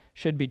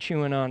should be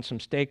chewing on some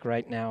steak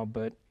right now,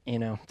 but,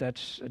 I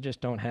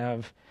just don't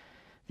have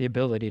the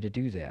ability to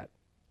do that.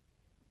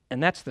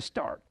 And that's the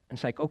start.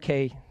 It's like,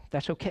 okay,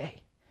 that's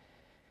okay.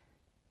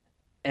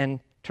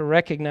 And to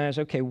recognize,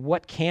 okay,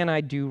 what can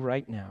I do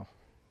right now?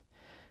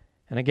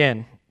 And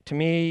again, to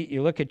me,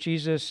 you look at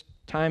Jesus'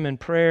 time in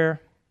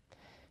prayer,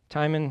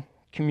 time in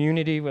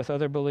community with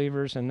other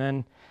believers, and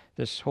then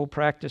this whole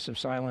practice of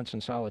silence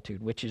and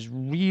solitude, which is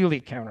really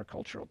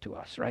countercultural to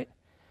us, right?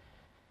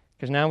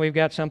 Because now we've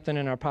got something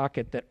in our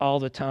pocket that all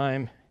the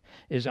time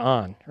is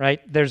on, right?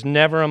 There's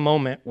never a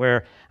moment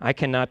where I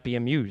cannot be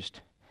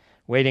amused,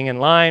 Waiting in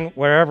line,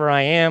 wherever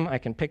I am, I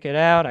can pick it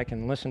out, I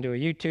can listen to a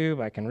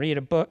YouTube, I can read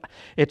a book.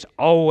 It's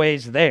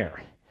always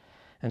there.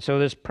 And so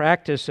this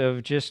practice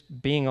of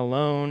just being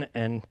alone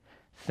and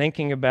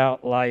thinking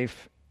about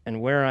life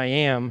and where I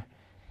am,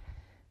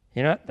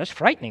 that's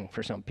frightening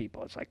for some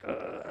people. It's like,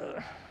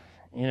 I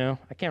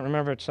can't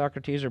remember if it's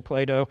Socrates or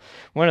Plato,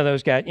 one of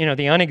those guys,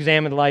 the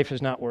unexamined life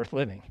is not worth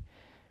living.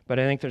 But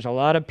I think there's a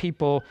lot of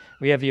people,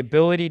 we have the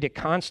ability to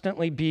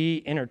constantly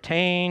be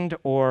entertained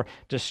or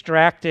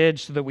distracted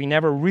so that we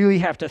never really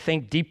have to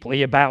think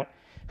deeply about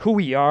who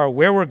we are,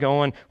 where we're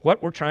going,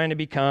 what we're trying to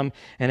become.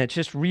 And it's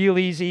just real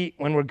easy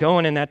when we're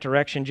going in that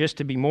direction just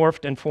to be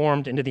morphed and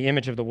formed into the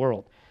image of the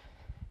world.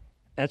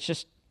 That's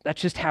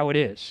just how it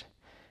is.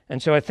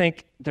 And so I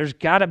think there's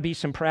got to be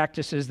some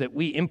practices that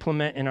we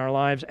implement in our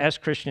lives as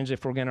Christians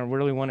if we're going to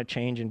really want to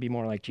change and be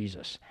more like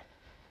Jesus.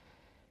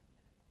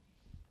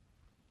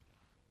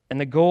 And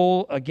the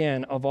goal,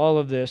 again, of all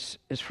of this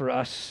is for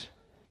us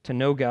to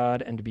know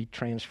God and to be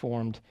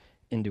transformed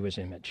into his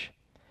image.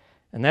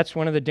 And that's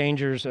one of the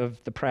dangers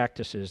of the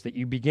practices, that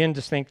you begin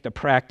to think the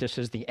practice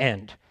is the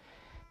end.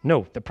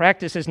 No, the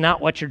practice is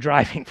not what you're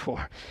driving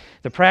for.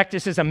 The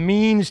practice is a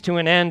means to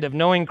an end of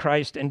knowing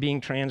Christ and being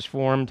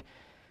transformed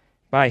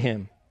by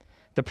him.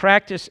 The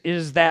practice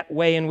is that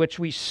way in which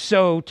we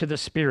sow to the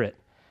Spirit.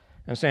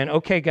 I'm saying,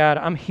 okay, God,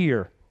 I'm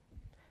here.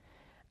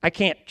 I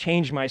can't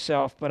change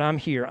myself, but I'm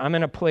here. I'm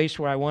in a place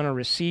where I want to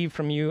receive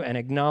from you and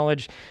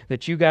acknowledge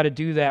that you got to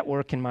do that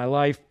work in my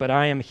life, but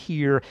I am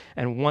here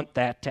and want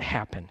that to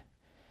happen.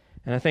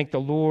 And I think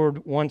the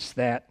Lord wants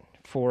that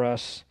for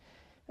us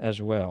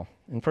as well.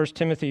 In 1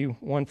 Timothy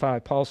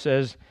 1:5, Paul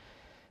says,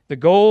 the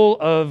goal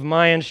of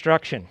my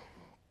instruction.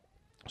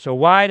 So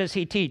why does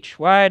he teach?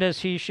 Why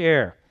does he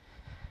share?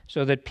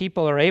 So that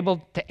people are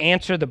able to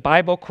answer the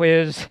Bible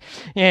quiz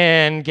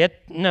and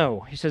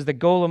no. He says the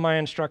goal of my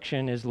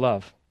instruction is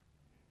love.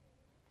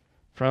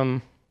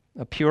 From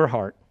a pure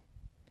heart,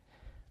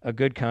 a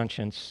good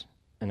conscience,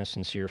 and a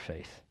sincere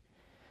faith.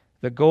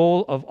 The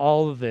goal of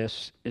all of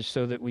this is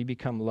so that we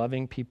become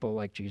loving people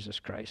like Jesus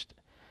Christ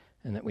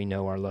and that we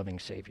know our loving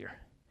Savior.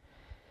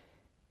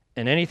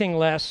 And anything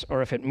less,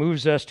 or if it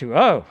moves us to,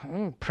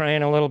 I'm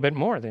praying a little bit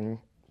more than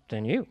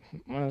you.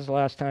 When was the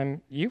last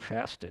time you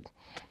fasted?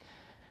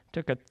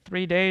 Took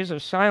 3 days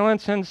of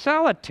silence and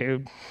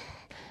solitude.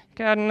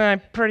 God and I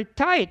pretty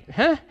tight,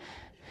 huh?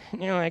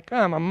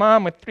 I'm a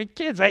mom with 3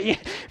 kids.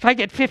 If I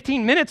get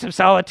 15 minutes of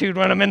solitude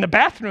when I'm in the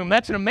bathroom,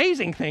 that's an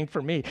amazing thing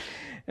for me.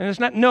 And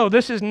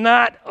this is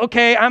not,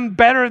 okay, I'm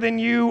better than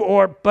you,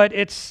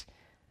 but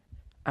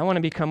I want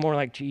to become more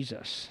like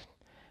Jesus.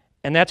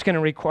 And that's going to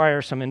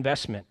require some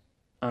investment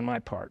on my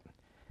part.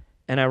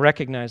 And I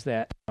recognize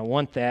that. I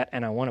want that,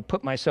 and I want to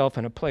put myself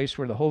in a place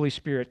where the Holy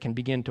Spirit can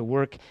begin to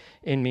work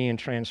in me and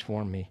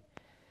transform me.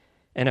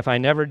 And if I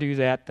never do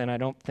that, then I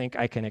don't think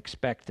I can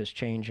expect this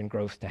change and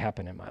growth to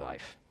happen in my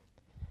life.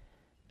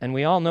 And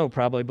we all know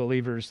probably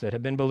believers that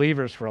have been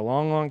believers for a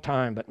long, long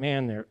time, but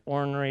man, they're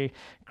ornery,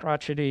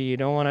 crotchety, you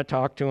don't want to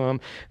talk to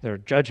them, they're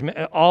judgment,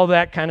 all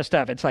that kind of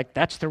stuff. It's like,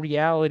 that's the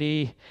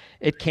reality.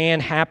 It can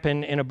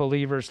happen in a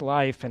believer's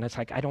life, and it's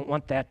like, I don't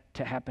want that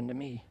to happen to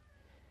me.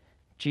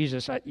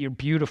 Jesus, you're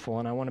beautiful,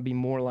 and I want to be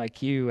more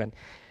like you, and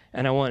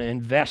I want to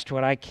invest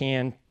what I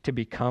can to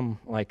become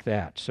like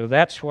that. So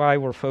that's why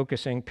we're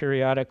focusing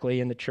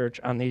periodically in the church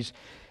on these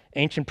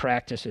ancient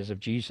practices of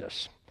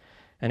Jesus.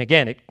 And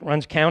again, it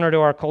runs counter to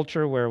our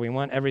culture where we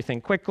want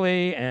everything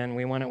quickly and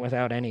we want it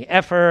without any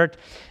effort.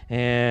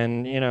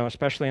 And,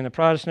 especially in the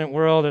Protestant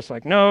world, it's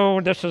like,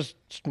 no, this is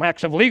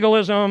smacks of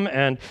legalism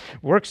and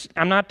works.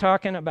 I'm not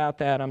talking about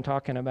that. I'm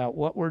talking about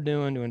what we're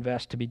doing to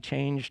invest to be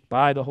changed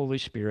by the Holy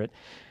Spirit.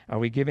 Are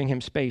we giving him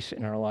space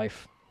in our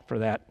life for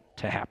that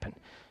to happen?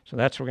 So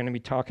that's what we're going to be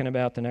talking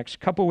about the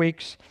next couple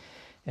weeks.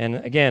 And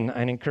again,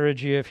 I'd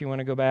encourage you, if you want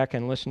to go back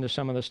and listen to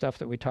some of the stuff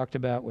that we talked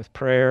about with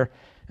prayer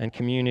and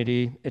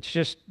community, it's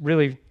just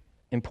really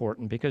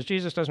important because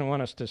Jesus doesn't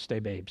want us to stay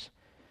babes.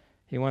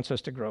 He wants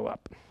us to grow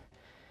up.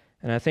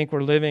 And I think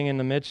we're living in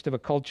the midst of a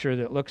culture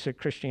that looks at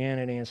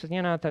Christianity and says,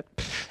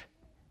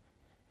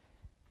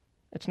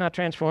 it's not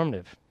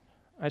transformative.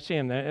 I see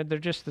them, they're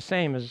just the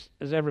same as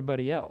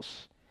everybody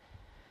else.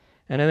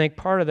 And I think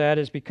part of that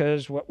is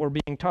because what we're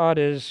being taught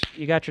is,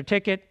 you got your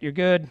ticket, you're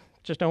good,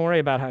 just don't worry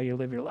about how you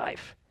live your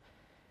life.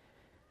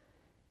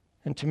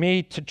 And to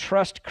me, to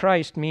trust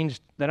Christ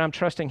means that I'm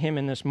trusting him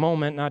in this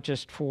moment, not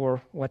just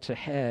for what's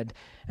ahead.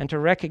 And to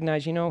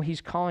recognize, he's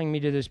calling me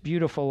to this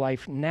beautiful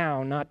life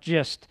now, not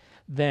just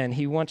then.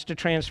 He wants to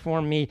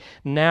transform me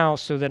now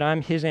so that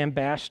I'm his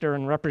ambassador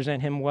and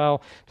represent him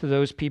well to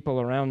those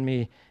people around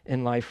me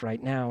in life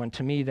right now. And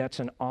to me, that's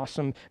an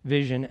awesome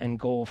vision and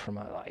goal for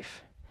my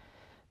life.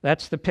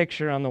 That's the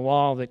picture on the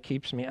wall that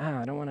keeps me,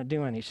 I don't want to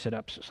do any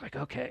sit-ups. It's like,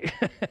 okay,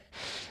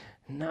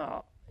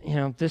 no,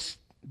 this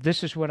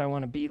is what I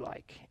want to be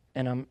like.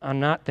 And I'm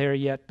not there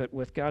yet, but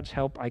with God's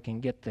help, I can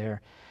get there,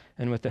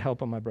 and with the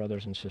help of my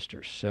brothers and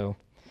sisters. So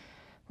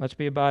let's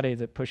be a body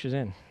that pushes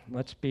in.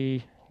 Let's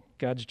be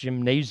God's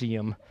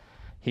gymnasium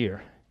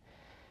here.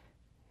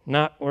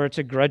 Not where it's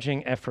a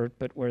grudging effort,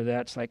 but where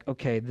that's like,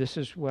 okay, this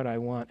is what I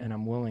want, and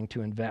I'm willing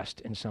to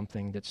invest in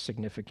something that's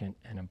significant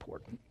and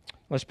important.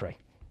 Let's pray.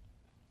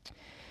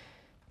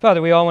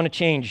 Father, we all want to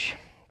change,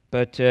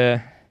 but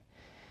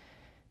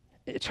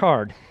it's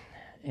hard,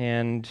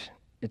 and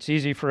it's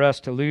easy for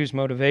us to lose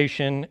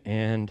motivation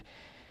and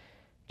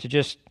to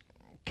just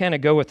kind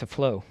of go with the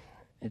flow.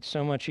 It's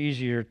so much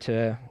easier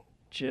to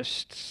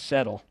just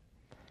settle.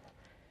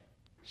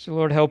 So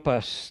Lord, help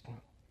us.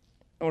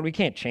 Lord, we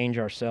can't change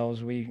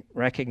ourselves. We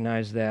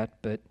recognize that,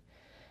 but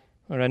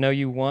Lord, I know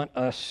you want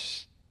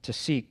us to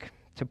seek,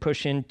 to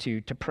push into,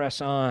 to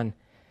press on,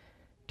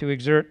 to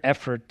exert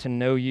effort to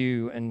know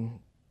you and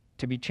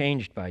to be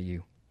changed by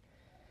you.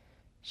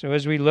 So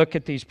as we look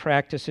at these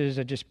practices,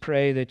 I just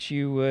pray that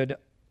you would,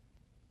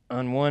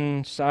 on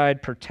one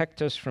side,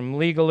 protect us from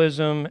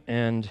legalism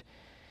and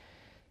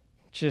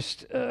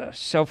just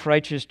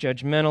self-righteous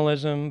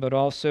judgmentalism, but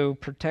also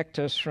protect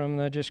us from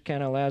the just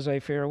kind of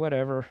laissez-faire,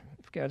 whatever.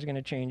 If God's going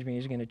to change me,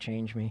 he's going to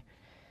change me.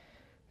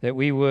 That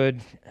we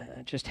would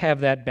just have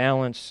that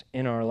balance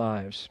in our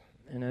lives.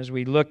 And as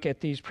we look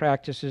at these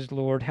practices,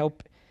 Lord,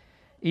 help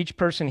each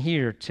person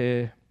here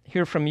to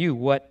hear from you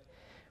what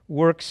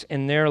works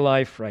in their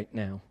life right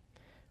now,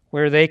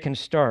 where they can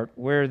start,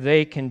 where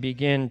they can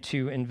begin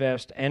to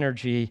invest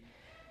energy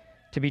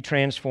to be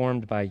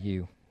transformed by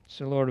you.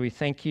 So, Lord, we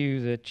thank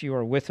you that you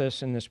are with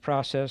us in this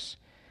process,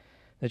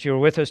 that you are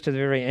with us to the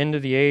very end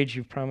of the age.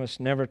 You've promised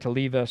never to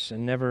leave us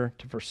and never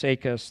to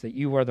forsake us, that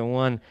you are the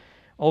one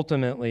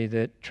ultimately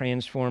that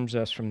transforms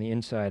us from the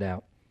inside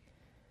out.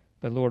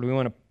 But, Lord, we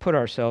want to put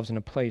ourselves in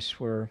a place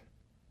where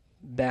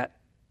that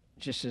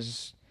just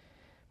is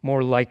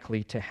more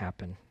likely to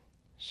happen.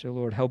 So,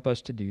 Lord, help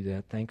us to do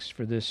that. Thanks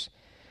for this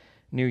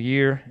new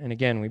year. And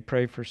again, we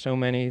pray for so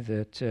many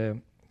that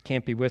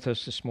can't be with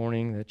us this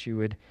morning, that you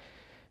would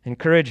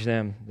encourage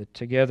them, that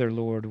together,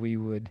 Lord, we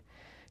would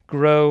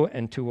grow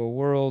into a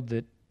world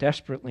that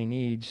desperately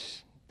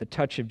needs the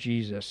touch of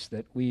Jesus,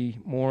 that we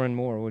more and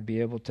more would be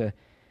able to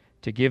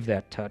give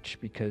that touch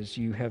because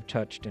you have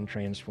touched and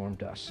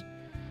transformed us.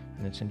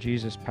 And it's in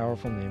Jesus'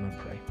 powerful name I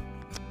pray.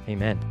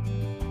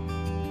 Amen.